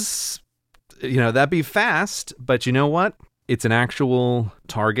 years, that'd be fast, but you know what? It's an actual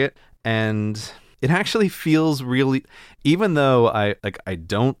target, and it actually feels really, even though I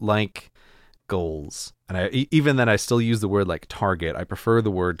don't like goals, and even that I still use the word like target, I prefer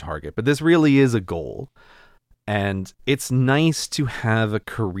the word target, but this really is a goal. And it's nice to have a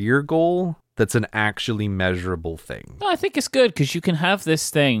career goal that's an actually measurable thing. No, I think it's good because you can have this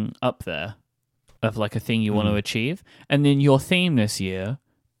thing up there of like a thing you want to achieve, and then your theme this year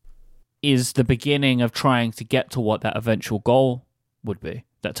is the beginning of trying to get to what that eventual goal would be,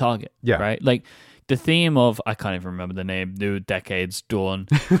 that target. Yeah. Right? Like the theme of, I can't even remember the name, New Decades Dawn.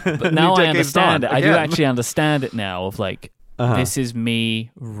 But now I understand it. I do actually understand it now of like, this is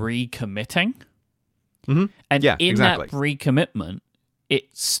me recommitting. Mm-hmm. And yeah, in exactly. that recommitment,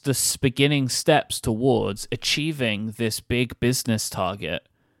 it's the beginning steps towards achieving this big business target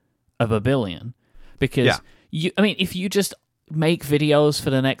of 1 billion. Because if you just make videos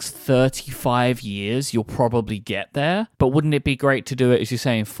for the next 35 years, you'll probably get there. But wouldn't it be great to do it, as you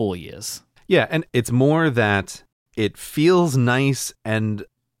say, in 4 years? Yeah, and it's more that it feels nice and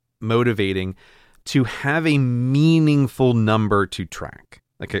motivating to have a meaningful number to track.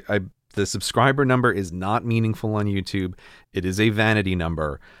 Like the subscriber number is not meaningful on YouTube. It is a vanity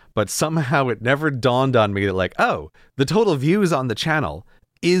number. But somehow it never dawned on me that like, oh, the total views on the channel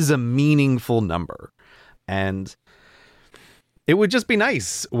is a meaningful number. And it would just be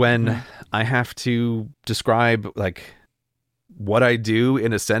nice when I have to describe like what I do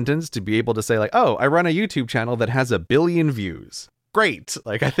in a sentence to be able to say like, oh, I run a YouTube channel that has 1 billion views. Great.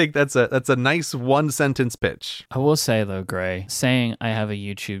 Like, I think that's a nice one sentence pitch. I will say though, Gray, saying I have a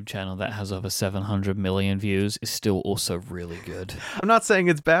YouTube channel that has over 700 million views is still also really good. I'm not saying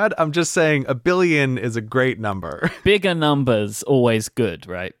it's bad. I'm just saying 1 billion is a great number. Bigger numbers, always good,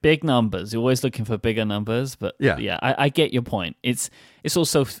 right? Big numbers. You're always looking for bigger numbers, but yeah, I get your point. It's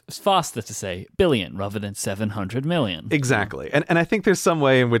also faster to say billion rather than 700 million. Exactly. And I think there's some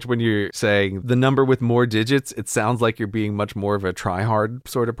way in which when you're saying the number with more digits, it sounds like you're being much more of a try-hard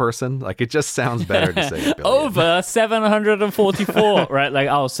sort of person. Like, it just sounds better to say 1 billion. Over 744, right? Like,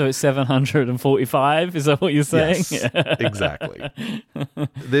 oh, so it's 745? Is that what you're saying? Yes, exactly.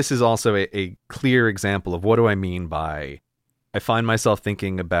 This is also a clear example of what do I mean by I find myself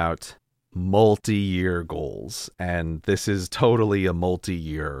thinking about multi-year goals, and this is totally a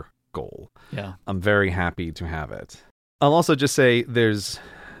multi-year goal. Yeah. I'm very happy to have it. I'll also just say there's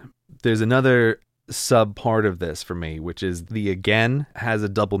another sub part of this for me, which is the again has a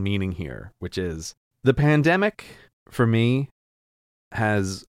double meaning here, which is the pandemic for me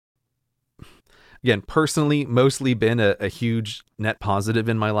has, again, personally mostly been a huge net positive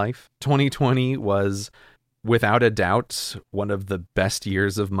in my life. 2020 was without a doubt one of the best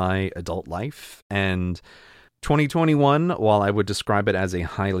years of my adult life. And 2021, while I would describe it as a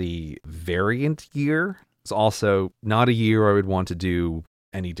highly variant year, it's also not a year I would want to do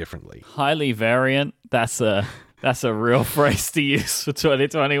any differently. Highly variant. That's a real phrase to use for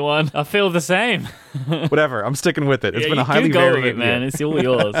 2021. I feel the same. Whatever. I'm sticking with it. It's been a highly variant year, man. It's all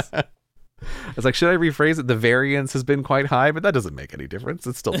yours. I was like, should I rephrase it? The variance has been quite high, but that doesn't make any difference.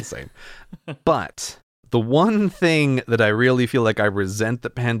 It's still the same. But the one thing that I really feel like I resent the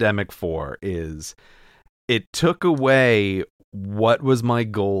pandemic for is it took away what was my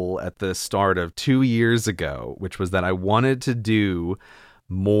goal at the start of 2 years ago, which was that I wanted to do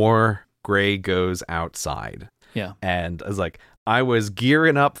more Gray Goes Outside. Yeah. And I was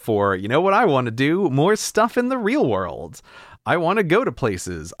gearing up for, you know what I want to do? More stuff in the real world. I want to go to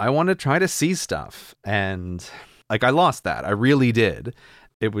places. I want to try to see stuff. And I lost that. I really did.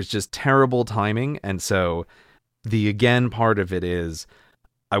 It was just terrible timing. And so the again part of it is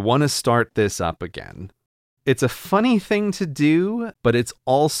I want to start this up again. It's a funny thing to do, but it's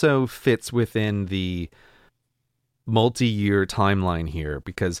also fits within the multi-year timeline here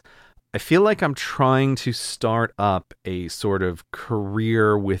because I feel like I'm trying to start up a sort of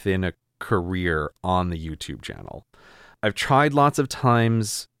career within a career on the YouTube channel. I've tried lots of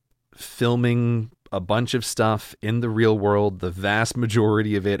times filming a bunch of stuff in the real world. The vast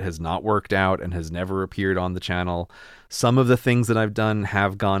majority of it has not worked out and has never appeared on the channel. Some of the things that I've done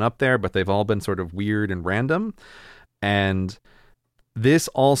have gone up there, but they've all been sort of weird and random. And this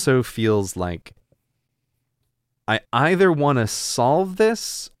also feels like I either want to solve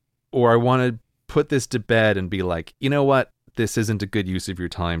this or I want to put this to bed and be like, you know what? This isn't a good use of your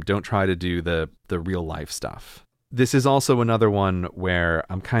time. Don't try to do the real life stuff. This is also another one where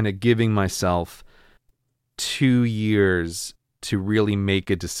I'm kind of giving myself 2 years to really make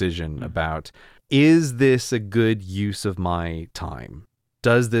a decision about, is this a good use of my time?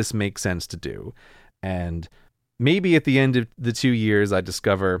 Does this make sense to do? And maybe at the end of the 2 years, I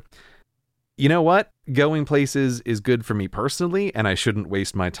discover, you know what? Going places is good for me personally, and I shouldn't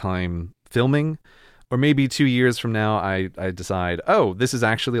waste my time filming. Or maybe 2 years from now, I decide, oh, this is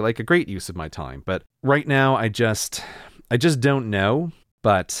actually like a great use of my time. But right now, I just don't know.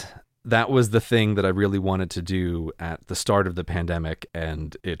 But that was the thing that I really wanted to do at the start of the pandemic,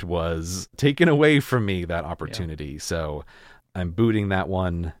 and it was taken away from me, that opportunity. Yeah. So I'm booting that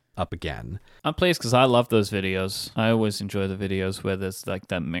one up again. I'm pleased because I love those videos. I always enjoy the videos where there's like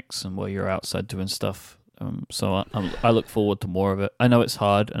that mix and where you're outside doing stuff. So I look forward to more of it. I know it's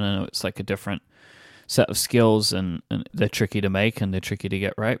hard, and I know it's like a different set of skills, and they're tricky to make and they're tricky to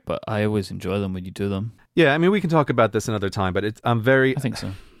get right, but I always enjoy them when you do them. Yeah, I mean, we can talk about this another time, but I think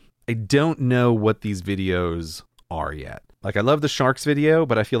so. I don't know what these videos are yet. Like, I love the sharks video,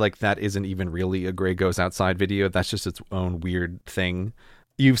 but I feel like that isn't even really a Grey Goes Outside video. That's just its own weird thing.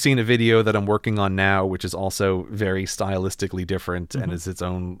 You've seen a video that I'm working on now, which is also very stylistically different and is its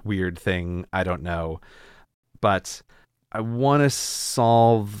own weird thing. I don't know. But I want to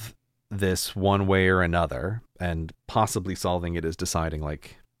solve this one way or another, and possibly solving it is deciding,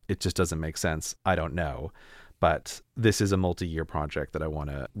 like, it just doesn't make sense. I don't know. But this is a multi-year project that I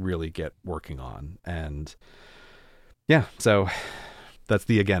want to really get working on. And yeah, so that's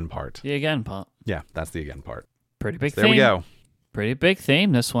the again part. The again part. Yeah, that's the again part. Pretty big theme. There we go. Pretty big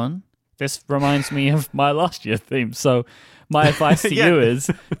theme, this one. This reminds me of my last year theme. So my advice to you is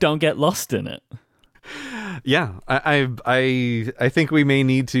don't get lost in it. Yeah, I think we may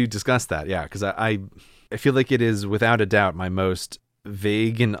need to discuss that. Yeah, because I feel like it is without a doubt my most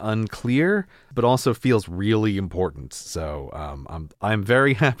vague and unclear, but also feels really important. So I'm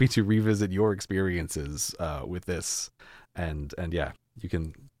very happy to revisit your experiences with this, and yeah, we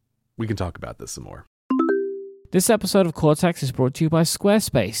can talk about this some more. This episode of Cortex is brought to you by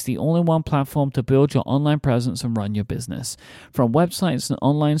Squarespace, the all-in-one platform to build your online presence and run your business. From websites and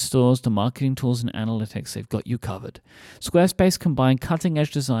online stores to marketing tools and analytics, they've got you covered. Squarespace combines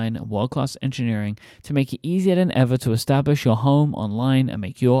cutting-edge design and world-class engineering to make it easier than ever to establish your home online and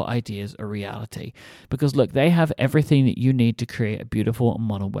make your ideas a reality. Because look, they have everything that you need to create a beautiful and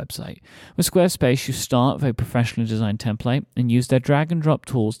modern website. With Squarespace, you start with a professionally designed template and use their drag-and-drop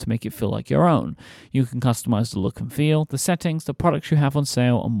tools to make it feel like your own. You can customize the look and feel, the settings, the products you have on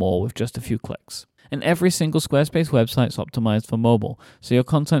sale, and more with just a few clicks. And every single Squarespace website is optimized for mobile, so your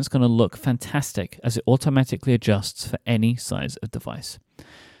content's going to look fantastic as it automatically adjusts for any size of device.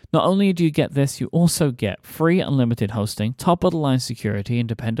 Not only do you get this, you also get free unlimited hosting, top-of-the-line security, and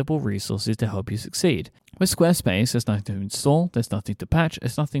dependable resources to help you succeed. With Squarespace, there's nothing to install, there's nothing to patch,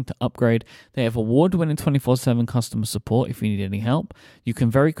 there's nothing to upgrade. They have award-winning 24/7 customer support if you need any help. You can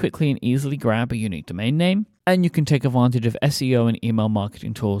very quickly and easily grab a unique domain name, and you can take advantage of SEO and email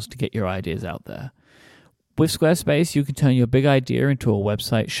marketing tools to get your ideas out there. With Squarespace, you can turn your big idea into a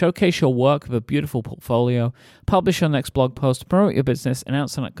website, showcase your work with a beautiful portfolio, publish your next blog post, promote your business,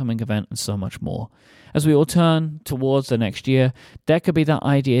 announce an upcoming event, and so much more. As we all turn towards the next year, there could be that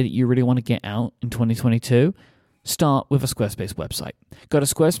idea that you really want to get out in 2022. Start with a Squarespace website. Go to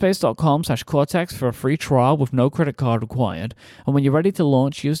squarespace.com/Cortex for a free trial with no credit card required. And when you're ready to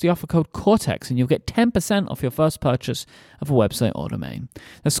launch, use the offer code Cortex and you'll get 10% off your first purchase of a website or domain.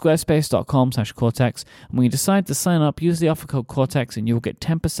 That's squarespace.com/Cortex. And when you decide to sign up, use the offer code Cortex and you'll get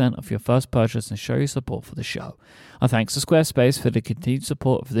 10% off your first purchase and show your support for the show. Our thanks to Squarespace for the continued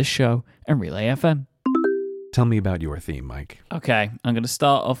support of this show and Relay FM. Tell me about your theme, Mike. Okay, I'm going to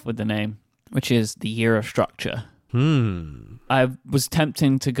start off with the name, which is the Year of Structure. I was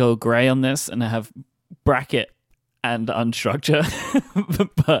tempting to go grey on this and have bracket and unstructure,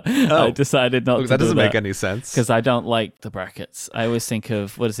 but I decided not to. That doesn't make any sense. Because I don't like the brackets. I always think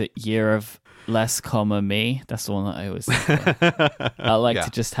of, year of less comma me. That's the one that I always think of. I like to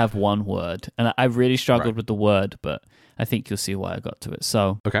just have one word. And I really struggled with the word, but I think you'll see why I got to it.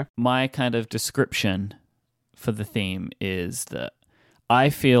 So my kind of description for the theme is that I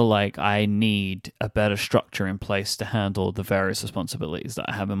feel like I need a better structure in place to handle the various responsibilities that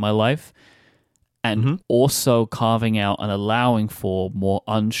I have in my life, and also carving out and allowing for more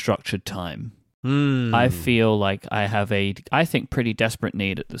unstructured time. I feel like I have I think, pretty desperate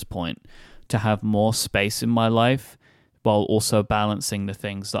need at this point to have more space in my life while also balancing the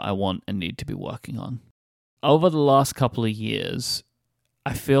things that I want and need to be working on. Over the last couple of years,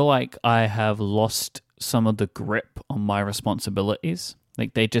 I feel like I have lost some of the grip on my responsibilities.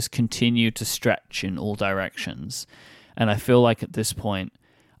 Like, they just continue to stretch in all directions. And I feel like at this point,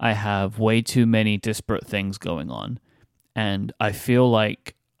 I have way too many disparate things going on. And I feel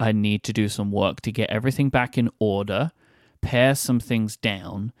like I need to do some work to get everything back in order, pare some things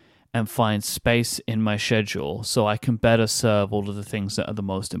down, and find space in my schedule so I can better serve all of the things that are the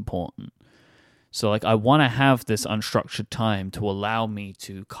most important. So, like, I want to have this unstructured time to allow me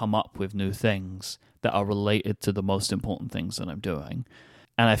to come up with new things that are related to the most important things that I'm doing.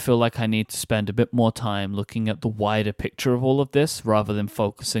 And I feel like I need to spend a bit more time looking at the wider picture of all of this rather than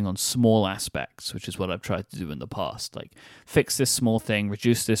focusing on small aspects, which is what I've tried to do in the past. Like, fix this small thing,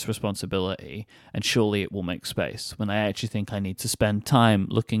 reduce this responsibility, and surely it will make space. When I actually think I need to spend time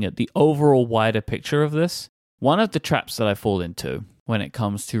looking at the overall wider picture of this. One of the traps that I fall into when it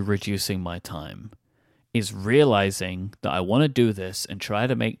comes to reducing my time is realizing that I want to do this and try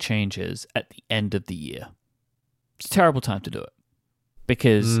to make changes at the end of the year. It's a terrible time to do it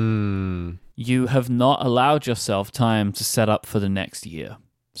because you have not allowed yourself time to set up for the next year.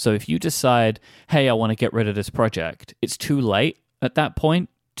 So if you decide, hey, I want to get rid of this project, it's too late at that point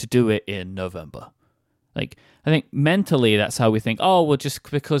to do it in November. Like, I think mentally that's how we think, oh, well, just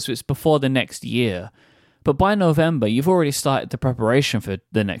because it's before the next year. But by November, you've already started the preparation for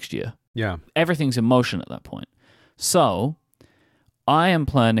the next year. Yeah. Everything's in motion at that point. So I am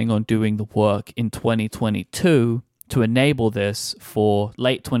planning on doing the work in 2022 to enable this for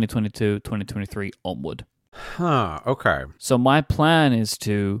late 2022, 2023 onward. Okay. So my plan is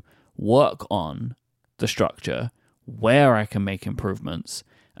to work on the structure where I can make improvements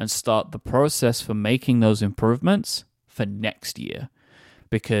and start the process for making those improvements for next year.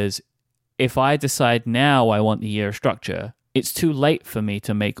 Because if I decide now I want the year structure, it's too late for me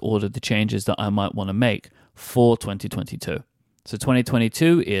to make all of the changes that I might want to make for 2022. So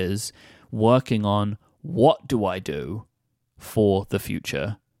 2022 is working on what do I do for the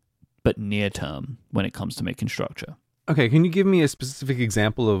future, but near term when it comes to making structure. Okay, can you give me a specific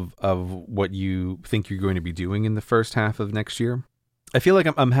example of what you think you're going to be doing in the first half of next year? I feel like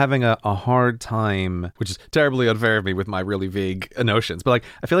I'm having a hard time, which is terribly unfair of me with my really vague notions, but like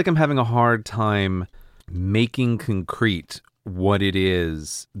I feel like I'm having a hard time making concrete what it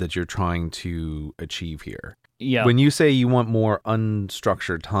is that you're trying to achieve here. Yeah. When you say you want more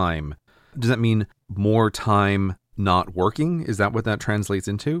unstructured time, does that mean more time not working? Is that what that translates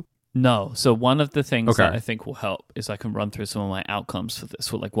into? No. So one of the things that I think will help is I can run through some of my outcomes for this,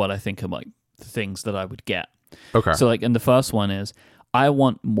 for like what I think are like the things that I would get. Okay. So like, and the first one is I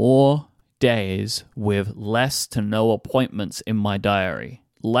want more days with less to no appointments in my diary,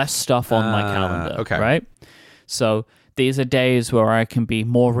 less stuff on my calendar. Okay. Right? So these are days where I can be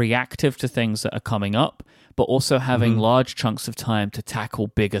more reactive to things that are coming up, but also having large chunks of time to tackle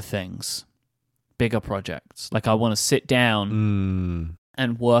bigger things, bigger projects. Like I want to sit down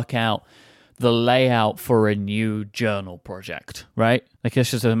and work out the layout for a new journal project, right? Like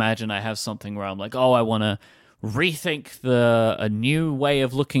let's just imagine I have something where I'm like, oh, I want to rethink a new way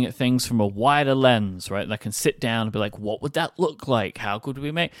of looking at things from a wider lens, right? And I can sit down and be like, what would that look like? How could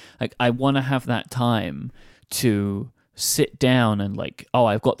we make, like, I want to have that time to sit down and like, oh,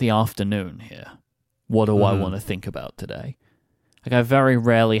 I've got the afternoon here. What do I want to think about today? Like I very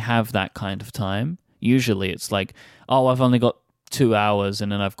rarely have that kind of time. Usually it's like, oh, I've only got 2 hours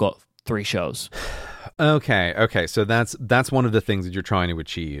and then I've got 3 shows. Okay. So that's one of the things that you're trying to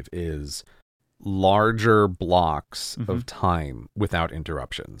achieve is larger blocks of time without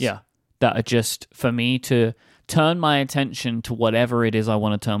interruptions. Yeah. That are just for me to turn my attention to whatever it is I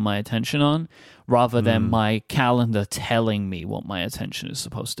want to turn my attention on rather than my calendar telling me what my attention is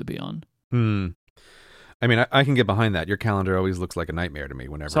supposed to be on. I mean, I can get behind that. Your calendar always looks like a nightmare to me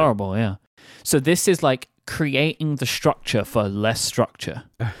whenever. It's horrible, yeah. So this is like creating the structure for less structure.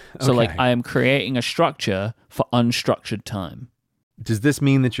 So like I am creating a structure for unstructured time. Does this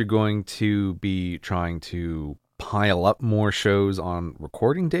mean that you're going to be trying to pile up more shows on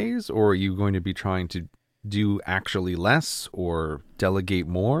recording days, or are you going to be trying to do actually less or delegate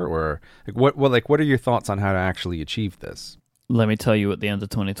more, or like what are your thoughts on how to actually achieve this? Let me tell you at the end of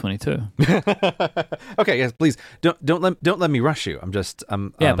 2022. Okay, yes, please don't let me rush you.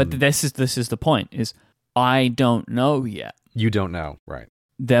 But this is the point is I don't know yet. You don't know, right?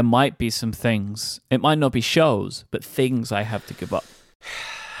 There might be some things. It might not be shows, but things I have to give up.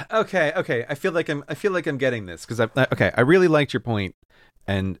 Okay. I feel like I'm getting this because I really liked your point,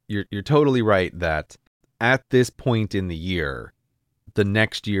 and you're totally right that at this point in the year, the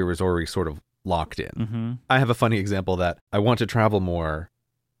next year is already sort of locked in. Mm-hmm. I have a funny example that I want to travel more.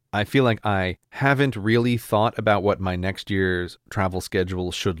 I feel like I haven't really thought about what my next year's travel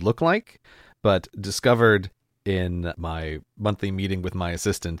schedule should look like, but discovered in my monthly meeting with my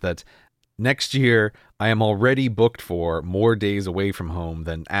assistant that next year I am already booked for more days away from home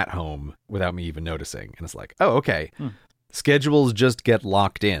than at home without me even noticing. And it's like, oh, okay. Schedules just get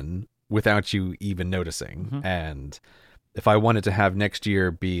locked in without you even noticing. Mm-hmm. And if I wanted to have next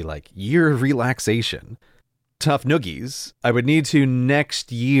year be like year of relaxation, tough noogies, I would need to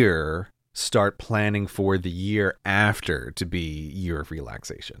next year start planning for the year after to be year of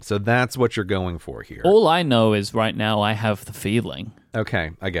relaxation. So that's what you're going for here. All I know is right now I have the feeling.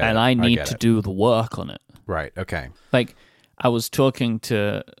 Okay, I get it. And I need to do the work on it. Right, okay. Like, I was talking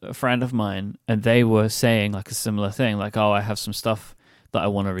to a friend of mine, and they were saying like a similar thing, like, oh, I have some stuff that I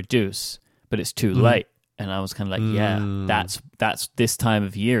want to reduce, but it's too late. And I was kind of like, yeah, that's this time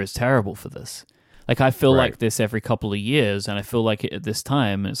of year is terrible for this. Like, I feel like this every couple of years, and I feel like it at this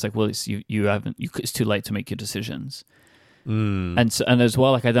time, and it's like, well, it's it's too late to make your decisions. And as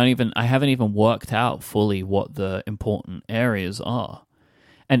well, like, I haven't even worked out fully what the important areas are.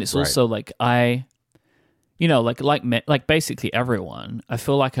 And it's also like like basically everyone, I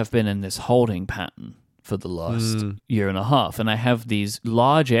feel like I've been in this holding pattern for the last year and a half, and I have these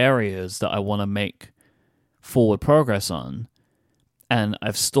large areas that I want to make forward progress on, and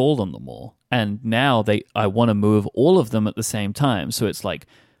I've stalled on them all. And now I want to move all of them at the same time. So it's like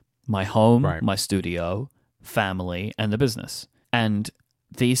my home, my studio, family, and the business. And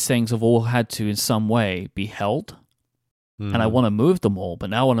these things have all had to, in some way, be held. And I want to move them all, but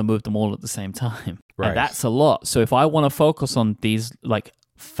now I want to move them all at the same time. And that's a lot. So if I want to focus on these like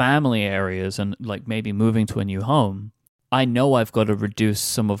family areas and like maybe moving to a new home, I know I've got to reduce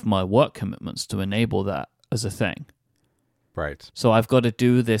some of my work commitments to enable that as a thing. Right. So I've got to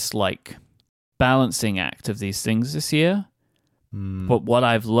do this like balancing act of these things this year. But what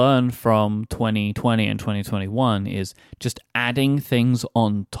I've learned from 2020 and 2021 is just adding things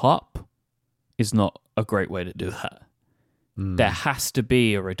on top is not a great way to do that. There has to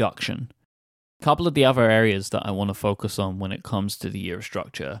be a reduction. A couple of the other areas that I want to focus on when it comes to the year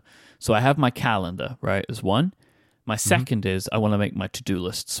structure. So I have my calendar, right, as one. My second is I want to make my to-do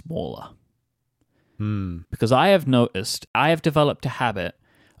list smaller. Because I have noticed, I have developed a habit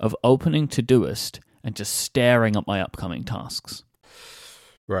of opening Todoist and just staring at my upcoming tasks.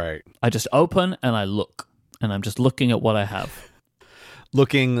 Right. I just open and I look, and I'm just looking at what I have.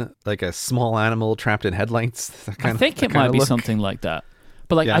 Looking like a small animal trapped in headlights. I think it might be something like that.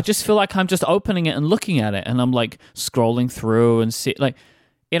 But like, I just feel like I'm just opening it and looking at it, and I'm like scrolling through and see like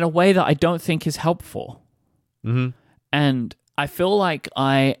in a way that I don't think is helpful. And I feel like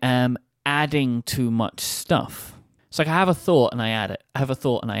I am adding too much stuff. It's like I have a thought and I add it. I have a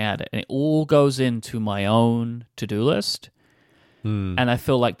thought and I add it. And it all goes into my own to-do list. And I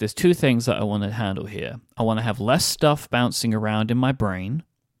feel like there's two things that I want to handle here. I want to have less stuff bouncing around in my brain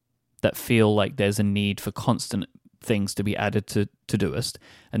that feel like there's a need for constant things to be added to Todoist.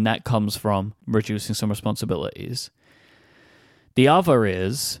 And that comes from reducing some responsibilities. The other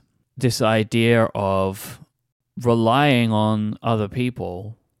is this idea of relying on other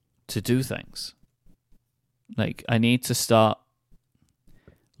people to do things. Like, I need to start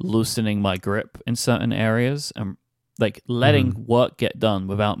loosening my grip in certain areas and like letting work get done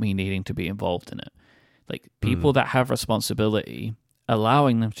without me needing to be involved in it. Like, people that have responsibility,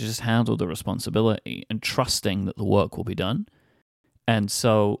 allowing them to just handle the responsibility and trusting that the work will be done. And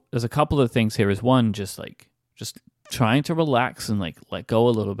so there's a couple of things here. Is one, just trying to relax and like let go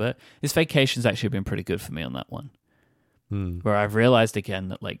a little bit. This vacation's actually been pretty good for me on that one. Where I've realized again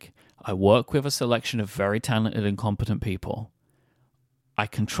that like I work with a selection of very talented and competent people. I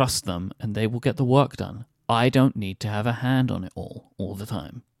can trust them and they will get the work done. I don't need to have a hand on it all the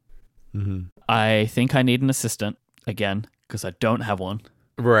time. I think I need an assistant again because I don't have one.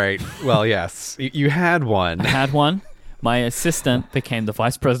 Right. Well, yes, you had one. I had one. My assistant became the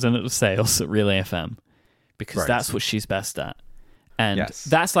vice president of sales at Relay FM because that's what she's best at. And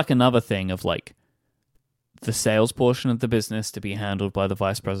that's like another thing of like the sales portion of the business to be handled by the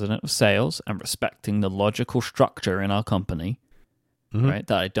vice president of sales and respecting the logical structure in our company, right?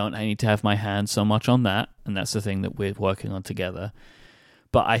 That I need to have my hand so much on that. And that's the thing that we're working on together.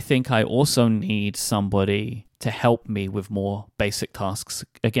 But I think I also need somebody to help me with more basic tasks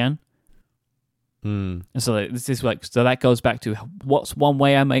again. Mm. And so this is so that goes back to what's one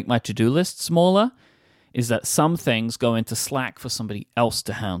way I make my to-do list smaller is that some things go into Slack for somebody else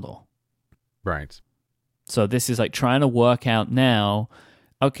to handle. Right. So this is like trying to work out now,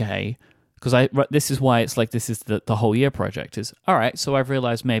 okay, because this is why it's like this is the whole year project is, all right, so I've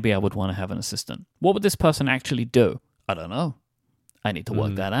realized maybe I would want to have an assistant. What would this person actually do? I don't know. I need to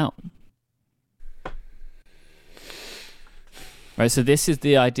work that out. Right, so this is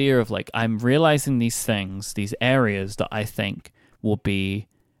the idea of like I'm realizing these things, these areas that I think will be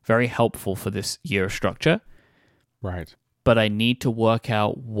very helpful for this year structure. Right. But I need to work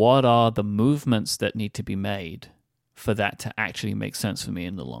out what are the movements that need to be made for that to actually make sense for me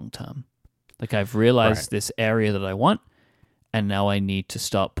in the long term. Like I've realized this area that I want, and now I need to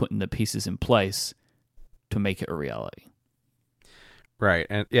start putting the pieces in place to make it a reality. Right.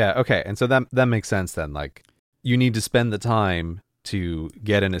 And yeah, okay. And so that makes sense then. Like you need to spend the time to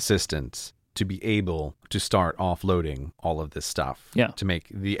get an assistant to be able to start offloading all of this stuff to make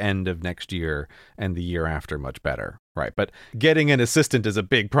the end of next year and the year after much better. Right. But getting an assistant is a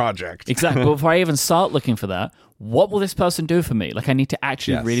big project. Exactly. Well, before I even start looking for that, what will this person do for me? Like I need to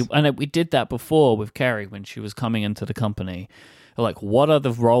actually really, and we did that before with Carrie when she was coming into the company. Like what are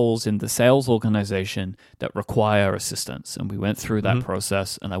the roles in the sales organization that require assistance? And we went through that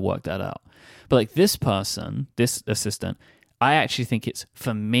process and I worked that out. But like this person, this assistant, I actually think it's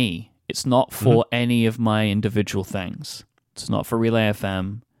for me. It's not for any of my individual things. It's not for Relay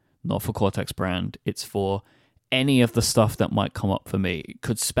FM, not for Cortex Brand. It's for any of the stuff that might come up for me. It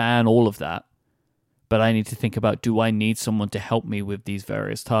could span all of that. But I need to think about, do I need someone to help me with these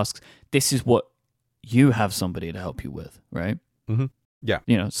various tasks? This is what you have somebody to help you with, right? Mm-hmm. Yeah.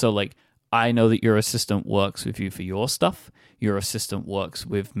 You know, so like I know that your assistant works with you for your stuff. Your assistant works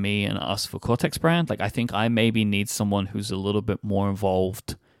with me and us for Cortex Brand. Like I think I maybe need someone who's a little bit more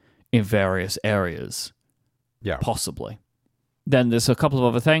involved in various areas. Yeah. Possibly. Then there's a couple of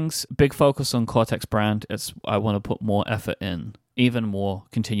other things. Big focus on Cortex Brand. I want to put more effort in, even more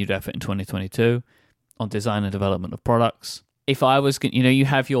continued effort in 2022 on design and development of products. If I was, you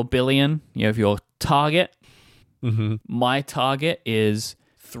have your billion, you have your target. Mm-hmm. My target is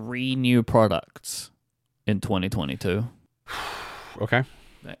 3 new products in 2022. Okay.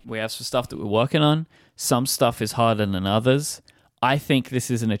 We have some stuff that we're working on. Some stuff is harder than others. I think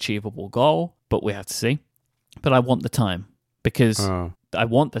this is an achievable goal, but we have to see. But I want the time because I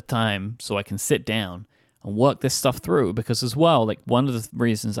want the time so I can sit down and work this stuff through. Because as well, like one of the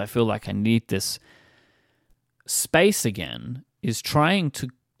reasons I feel like I need this space again is trying to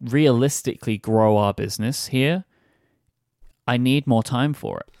realistically grow our business here. I need more time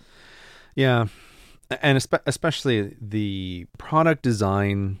for it. Yeah. And especially the product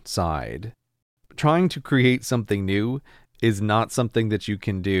design side, trying to create something new is not something that you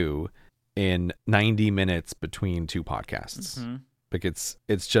can do in 90 minutes between 2 podcasts. Mm-hmm. Like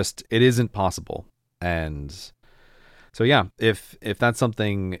it isn't possible. And so, yeah, if that's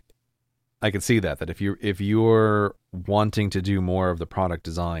something, I could see that if you're wanting to do more of the product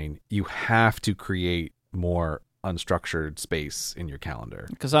design, you have to create more unstructured space in your calendar.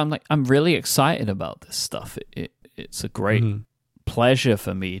 Because I'm really excited about this stuff. It's a great pleasure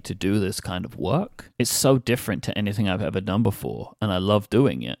for me to do this kind of work. It's so different to anything I've ever done before, and I love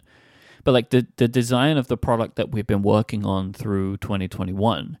doing it. But like the design of the product that we've been working on through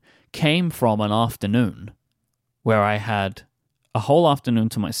 2021 came from an afternoon where I had a whole afternoon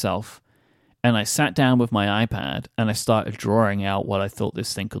to myself, and I sat down with my iPad and I started drawing out what I thought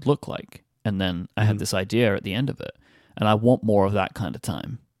this thing could look like. And then I had this idea at the end of it, and I want more of that kind of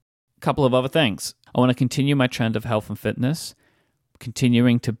time. A couple of other things. I want to continue my trend of health and fitness,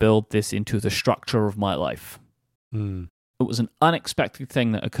 continuing to build this into the structure of my life. It was an unexpected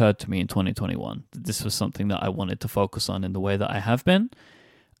thing that occurred to me in 2021. This was something that I wanted to focus on in the way that I have been,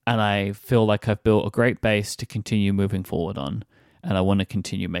 and I feel like I've built a great base to continue moving forward on, and I want to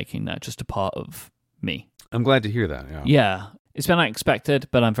continue making that just a part of me. I'm glad to hear that. Yeah. It's been unexpected,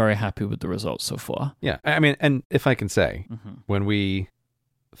 but I'm very happy with the results so far. Yeah. I mean, and if I can say, when we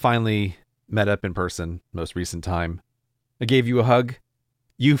finally met up in person, most recent time, I gave you a hug.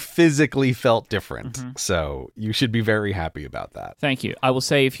 You physically felt different. So you should be very happy about that. Thank you. I will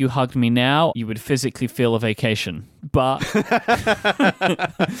say if you hugged me now, you would physically feel a vacation. But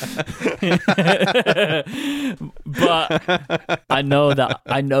but I know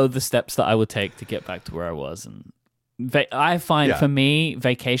the steps that I would take to get back to where I was. And I find for me,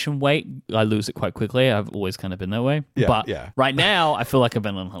 vacation weight, I lose it quite quickly. I've always kind of been that way. But right now, I feel like I've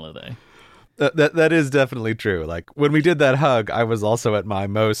been on holiday. That is definitely true. Like when we did that hug, I was also at my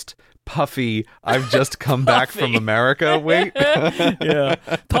most puffy, I've just come back from America. Wait. Yeah.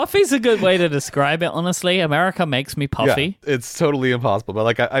 Puffy's a good way to describe it, honestly. America makes me puffy. Yeah, it's totally impossible. But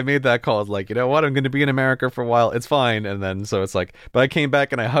like I made that call. It's like, you know what? I'm going to be in America for a while. It's fine. And then so it's like, but I came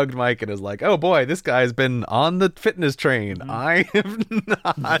back and I hugged Mike and it was like, oh boy, this guy's been on the fitness train. I have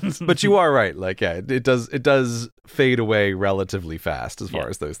not. But you are right. Like, yeah, it does fade away relatively fast as far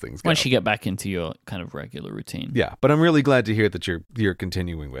as those things go. Once you get back into your kind of regular routine. Yeah, but I'm really glad to hear that you're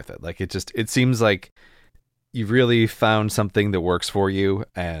continuing with it. Like it seems like you've really found something that works for you,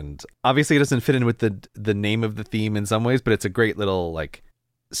 and obviously it doesn't fit in with the name of the theme in some ways, but it's a great little like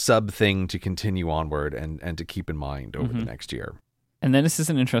sub thing to continue onward and to keep in mind over the next year. And then this is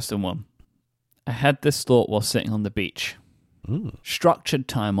an interesting one. I had this thought while sitting on the beach. Structured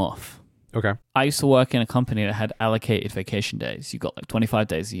time off. Okay. I used to work in a company that had allocated vacation days. You got like 25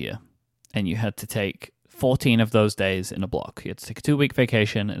 days a year, and you had to take 14 of those days in a block. You had to take a 2-week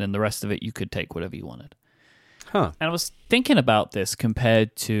vacation, and then the rest of it you could take whatever you wanted. Huh. And I was thinking about this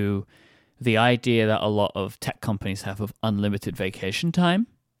compared to the idea that a lot of tech companies have of unlimited vacation time.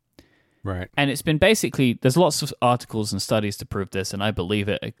 Right. And it's been basically, there's lots of articles and studies to prove this, and I believe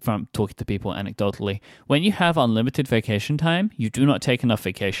it from talking to people anecdotally. When you have unlimited vacation time, you do not take enough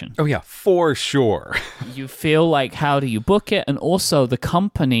vacation. Oh, yeah, for sure. You feel like, how do you book it? And also, the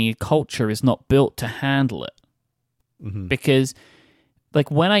company culture is not built to handle it. Because,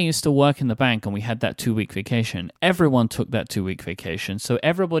 like, when I used to work in the bank and we had that 2-week vacation, everyone took that 2-week vacation. So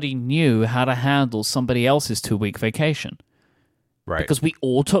everybody knew how to handle somebody else's 2-week vacation. Right. Because we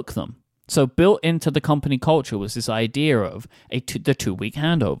all took them. So built into the company culture was this idea of the 2-week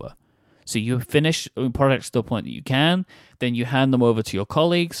handover. So you finish projects to the point that you can, then you hand them over to your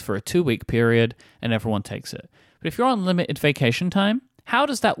colleagues for a 2-week period, and everyone takes it. But if you're on limited vacation time, how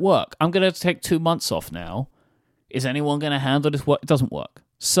does that work? I'm going to take 2 months off now. Is anyone going to handle this? It doesn't work.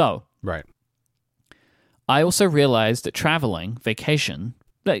 So right. I also realized that traveling, vacations,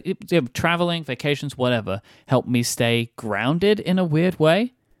 whatever, help me stay grounded in a weird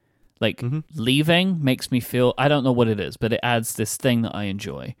way. Like, leaving makes me feel, I don't know what it is, but it adds this thing that I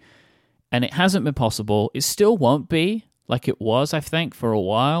enjoy. And it hasn't been possible. It still won't be like it was, I think, for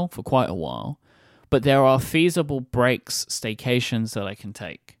quite a while. But there are feasible breaks, staycations that I can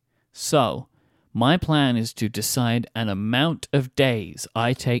take. So, my plan is to decide an amount of days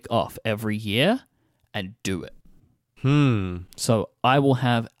I take off every year and do it. So, I will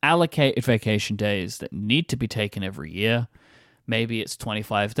have allocated vacation days that need to be taken every year. Maybe it's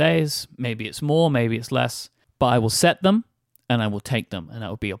 25 days, maybe it's more, maybe it's less, but I will set them and I will take them, and that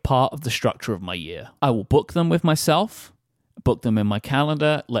will be a part of the structure of my year. I will book them with myself, book them in my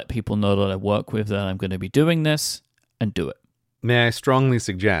calendar, let people know that I work with that I'm going to be doing this, and do it. May I strongly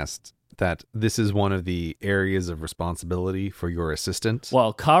suggest that this is one of the areas of responsibility for your assistant?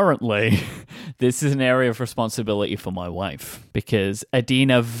 Well, currently, this is an area of responsibility for my wife, because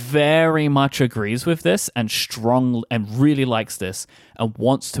Adina very much agrees with this and really likes this and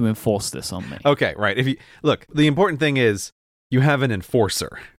wants to enforce this on me. Okay, right. Look, the important thing is you have an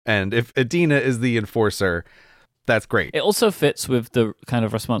enforcer, and if Adina is the enforcer, that's great. It also fits with the kind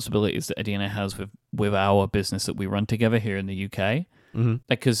of responsibilities that Adina has with our business that we run together here in the UK.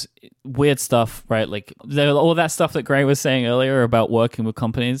 Because weird stuff, right? Like all that stuff that Gray was saying earlier about working with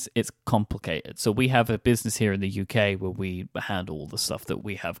companies, it's complicated. So we have a business here in the UK where we handle all the stuff that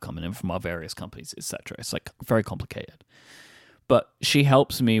we have coming in from our various companies, etc. It's like very complicated. But she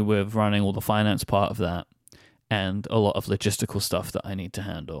helps me with running all the finance part of that and a lot of logistical stuff that I need to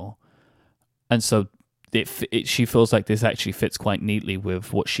handle. And so she feels like this actually fits quite neatly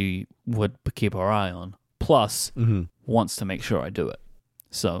with what she would keep her eye on. Plus, wants to make sure I do it.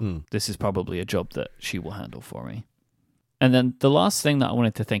 So this is probably a job that she will handle for me. And then the last thing that I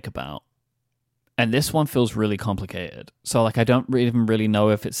wanted to think about, and this one feels really complicated. So like I don't even really know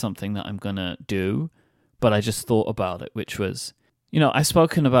if it's something that I'm going to do, but I just thought about it, which was, we've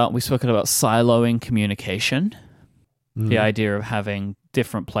spoken about siloing communication, the idea of having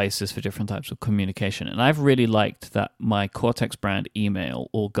different places for different types of communication. And I've really liked that my Cortex brand email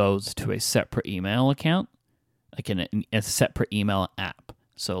all goes to a separate email account, like in a separate email app.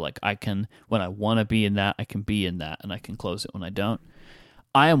 So like I can, when I want to be in that, I can be in that, and I can close it when I don't.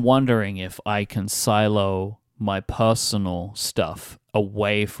 I am wondering if I can silo my personal stuff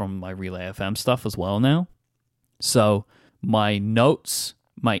away from my Relay FM stuff as well now. So my notes,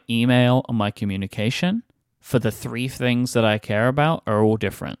 my email, and my communication for the 3 things that I care about are all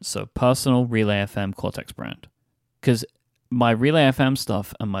different. So personal, Relay FM, Cortex brand. Because my Relay FM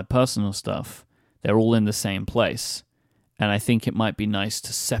stuff and my personal stuff, they're all in the same place. And I think it might be nice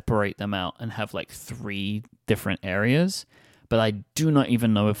to separate them out and have like 3 different areas. but I do not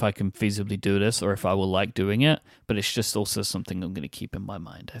even know if I can feasibly do this or if I will like doing it. But it's just also something I'm going to keep in my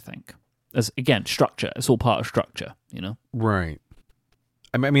mind, I think. As again, structure. It's all part of structure, you know? Right.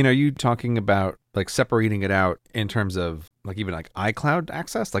 I mean, are you talking about like separating it out in terms of like even like iCloud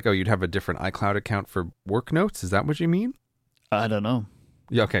access? Like, oh, you'd have a different iCloud account for work notes? Is that what you mean? I don't know.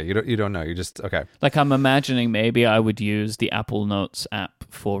 Yeah, okay, you don't know. You just okay. Like I'm imagining maybe I would use the Apple Notes app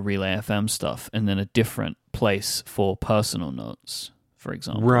for Relay FM stuff and then a different place for personal notes, for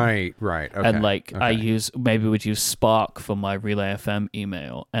example. Right. Okay. And like I would use Spark for my Relay FM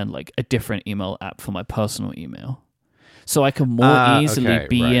email and like a different email app for my personal email. So I can more easily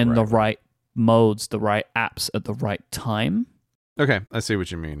be in the right modes, the right apps at the right time. Okay, I see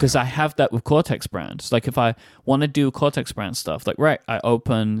what you mean. Because I have that with Cortex brands. Like if I want to do Cortex brand stuff, like I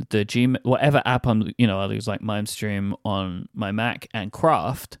open the Gmail, whatever app I'll use like MindStream on my Mac and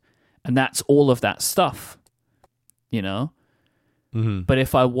Craft, and that's all of that stuff, you know? Mm-hmm. But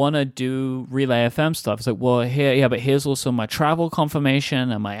if I want to do Relay FM stuff, it's like, well, but here's also my travel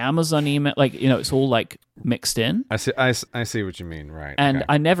confirmation and my Amazon email. Like, it's all like mixed in. I see what you mean, right. And okay.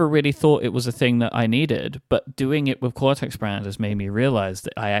 I never really thought it was a thing that I needed, but doing it with Cortex brand has made me realize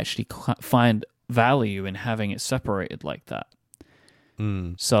that I actually find value in having it separated like that.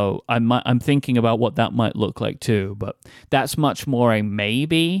 So I'm thinking about what that might look like too, but that's much more a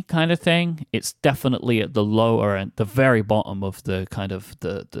maybe kind of thing. It's definitely at the lower end, the very bottom of the kind of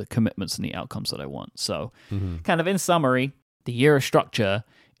the commitments and the outcomes that I want. So kind of in summary, the year of structure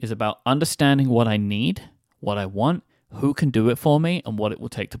is about understanding what I need, what I want, who can do it for me, and what it will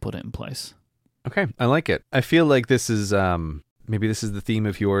take to put it in place. Okay, I like it. I feel like this is maybe this is the theme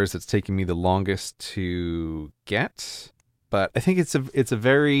of yours that's taking me the longest to get. But I think it's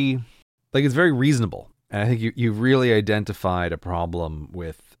very reasonable. And I think you really identified a problem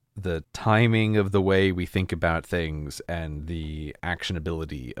with the timing of the way we think about things and the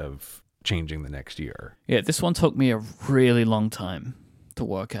actionability of changing the next year. Yeah, this one took me a really long time to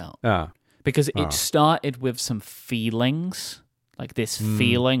work out. Because it started with some feelings, like this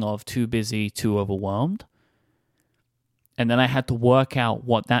feeling of too busy, too overwhelmed. And then I had to work out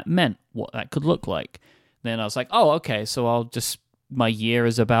what that meant, what that could look like. Then I was like, oh, okay, so my year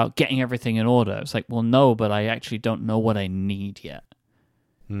is about getting everything in order. It's like, well, no, but I actually don't know what I need yet.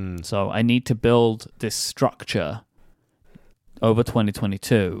 So I need to build this structure over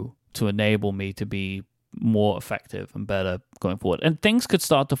 2022 to enable me to be more effective and better going forward. And things could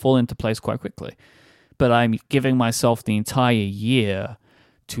start to fall into place quite quickly. But I'm giving myself the entire year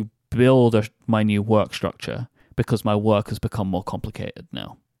to build my new work structure because my work has become more complicated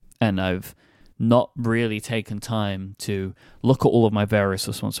now. And I've not really taken time to look at all of my various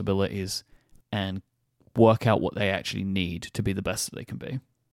responsibilities and work out what they actually need to be the best that they can be.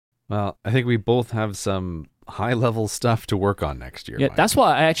 Well, I think we both have some high-level stuff to work on next year. Yeah, Mike. That's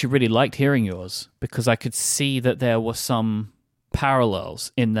why I actually really liked hearing yours, because I could see that there were some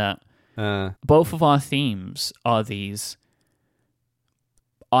parallels in that both of our themes are these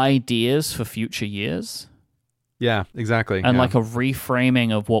ideas for future years. Yeah, exactly. And like a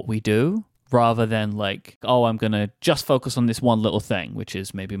reframing of what we do, rather than like, oh, I'm going to just focus on this one little thing, which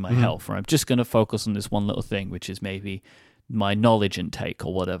is maybe my health, or I'm just going to focus on this one little thing, which is maybe my knowledge intake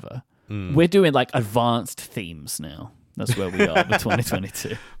or whatever. We're doing like advanced themes now. That's where we are with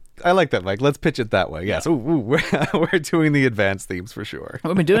 2022. I like that, Mike. Let's pitch it that way. Yes. Yeah. We're doing the advanced themes for sure.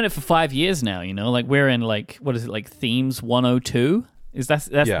 We've been doing it for 5 years now, like we're in like, what is it, like themes 102? Is that's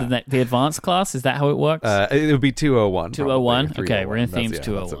the advanced class? Is that how it works? It would be 201. 201? Okay, we're in themes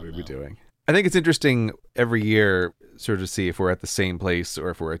 201. That's what we'd be doing. I think it's interesting every year sort of see if we're at the same place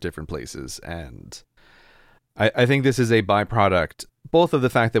or if we're at different places. And I think this is a byproduct, both of the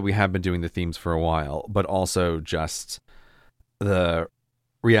fact that we have been doing the themes for a while, but also just the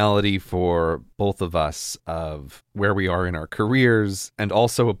reality for both of us of where we are in our careers and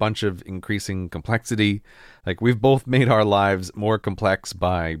also a bunch of increasing complexity. Like we've both made our lives more complex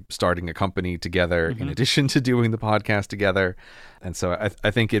by starting a company together in addition to doing the podcast together. And so I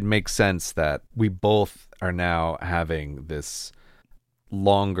think it makes sense that we both are now having this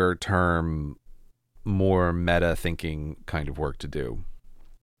longer term, more meta thinking kind of work to do.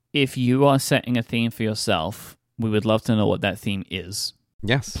 If you are setting a theme for yourself, we would love to know what that theme is.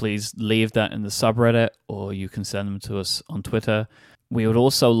 Yes. Please leave that in the subreddit, or you can send them to us on Twitter. We would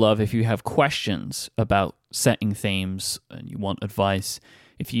also love if you have questions about setting themes and you want advice.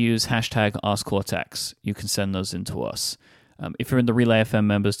 If you use hashtag AskCortex, you can send those in to us. If you're in the Relay FM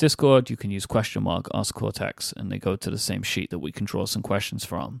members Discord, you can use !AskCortex, and they go to the same sheet that we can draw some questions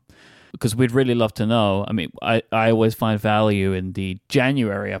from. Because we'd really love to know. I mean, I always find value in the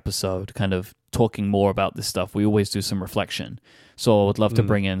January episode, kind of talking more about this stuff, we always do some reflection. So I would love to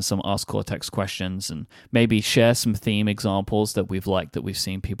bring in some Ask Cortex questions and maybe share some theme examples that we've liked, that we've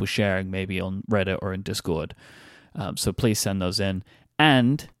seen people sharing, maybe on Reddit or in Discord. So please send those in.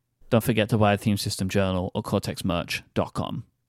 And don't forget to buy a Theme System Journal or cortexmerch.com.